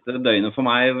de siste døgnene for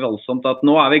meg voldsomt at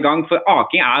nå vi i gang. For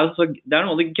aking det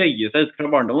noe av det gøyeste jeg husker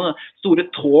fra barndommen. Store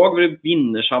tog hvor du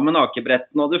binder sammen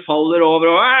akebretten og du faller over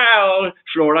og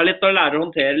slår deg litt og lærer å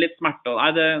håndtere litt smerte.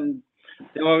 Nei,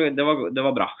 det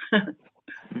var bra.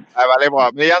 Det veldig bra.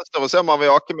 Men det gjenstår å se om han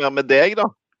vil ake mer med deg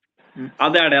da. Ja,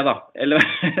 det det da. Eller,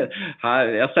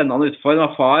 jeg sender han utfor,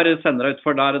 når far sender deg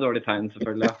utfor, da det dårlig tegn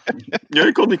selvfølgelig. Ja.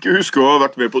 Jeg kan ikke huske å ha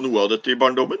vært med på noe av dette i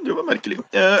barndommen, det var merkelig.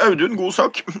 Audun, god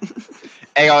sak.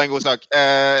 Jeg har en god sak.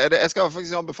 Jeg skal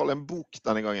faktisk anbefale en bok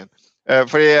denne gangen.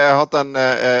 Fordi jeg har hatt den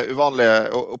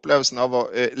uvanlige opplevelsen av å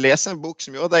lese en bok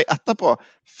som gjør at jeg etterpå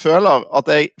føler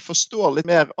at jeg forstår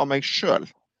litt mer av meg selv.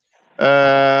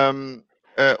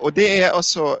 Og det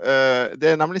altså,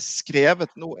 det nemlig skrevet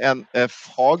nå en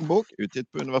fagbok utgitt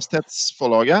på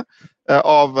Universitetsforlaget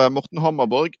av Morten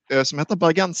Hammerborg som heter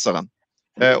Bergenseren.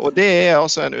 Og det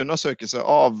altså en undersøkelse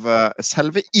av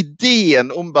selve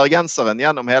ideen om bergenseren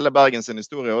gjennom hele Bergens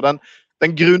historie. Og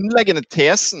den grunnleggende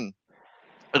tesen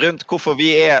rundt hvorfor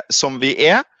vi som vi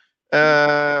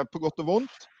på godt og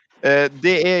vondt,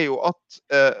 det jo at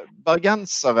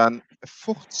bergenseren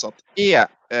fortsatt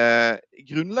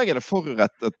grunnleggende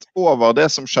forrettet over det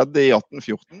som skjedde i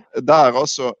 1814, der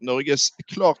altså Norges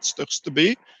klart største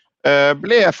by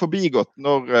ble forbigått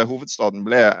når hovedstaden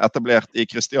ble etablert i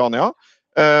Kristiania.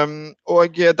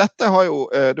 Og dette har jo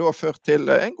da ført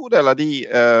til en god del av de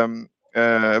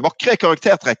vakre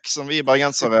karaktertrekk som vi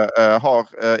bergensere har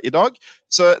I dag.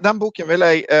 Så den boken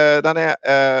den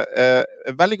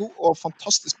veldig god og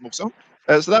fantastisk morsom.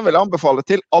 Så den vil jeg anbefale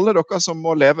til alle dere som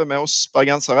må leve med oss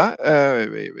bergensere.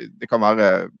 Det kan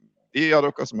være de av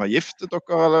dere som har giftet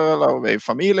dere eller er I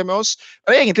familie med oss.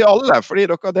 Det egentlig alle, fordi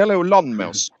dere deler jo land med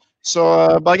oss. Så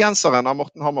Bergenseren av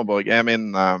Morten Hammerborg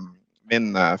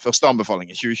min første anbefaling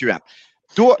I 2021.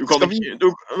 Du kan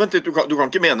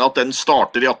ikke mene at den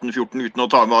starter I 1814 uten å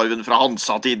ta med arven fra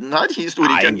Hansa-tiden her?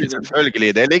 Nei,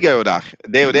 selvfølgelig. Det ligger jo der.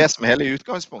 Det jo det som hele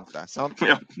utgangspunktet. Sant?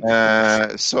 Ja.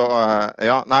 Så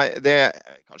ja, nei,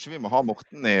 kanskje vi må ha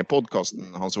Morten I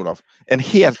podcasten, Hans Olav. En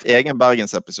helt egen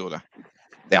Bergens-episode.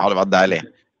 Det hadde vært deilig.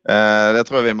 Det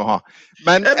tror jeg vi må ha.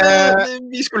 Men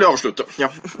vi skulle avslutte, ja.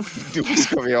 Nå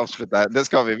skal vi avslutte, det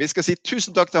skal vi. Vi skal si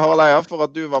tusen takk til Harald Eia for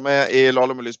at du var med I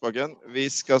Lahlum med Lysbakken. Vi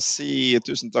skal si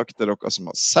tusen takk til dere som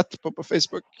har sett på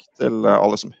Facebook, til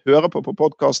alle som hører på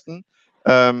podcasten.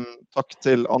 Takk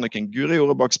til Anniken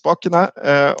Guri-Jorde bak spakene,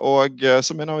 og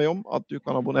så minner vi om at du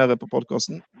kan abonnere på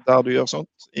podcasten der du gjør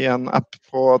sånt I en app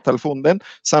på telefonen din.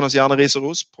 Send oss gjerne ris og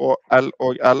ros på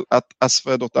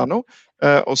l@sv.no,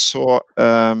 og så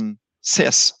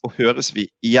ses og høres vi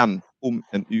igjen om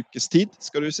en ukes tid.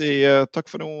 Skal du si takk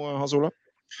for nå, Hans Olav?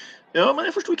 Ja, men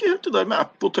jeg forstår ikke helt det der med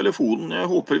app på telefonen. Jeg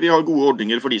håper vi har gode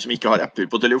ordninger for de som ikke har apper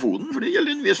på telefonen, for det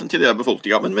gjelder en vesentlig del av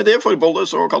befolkningen. Men med det forbeholdet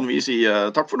så kan vi si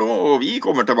takk for nå, og vi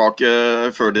kommer tilbake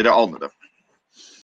før dere aner det.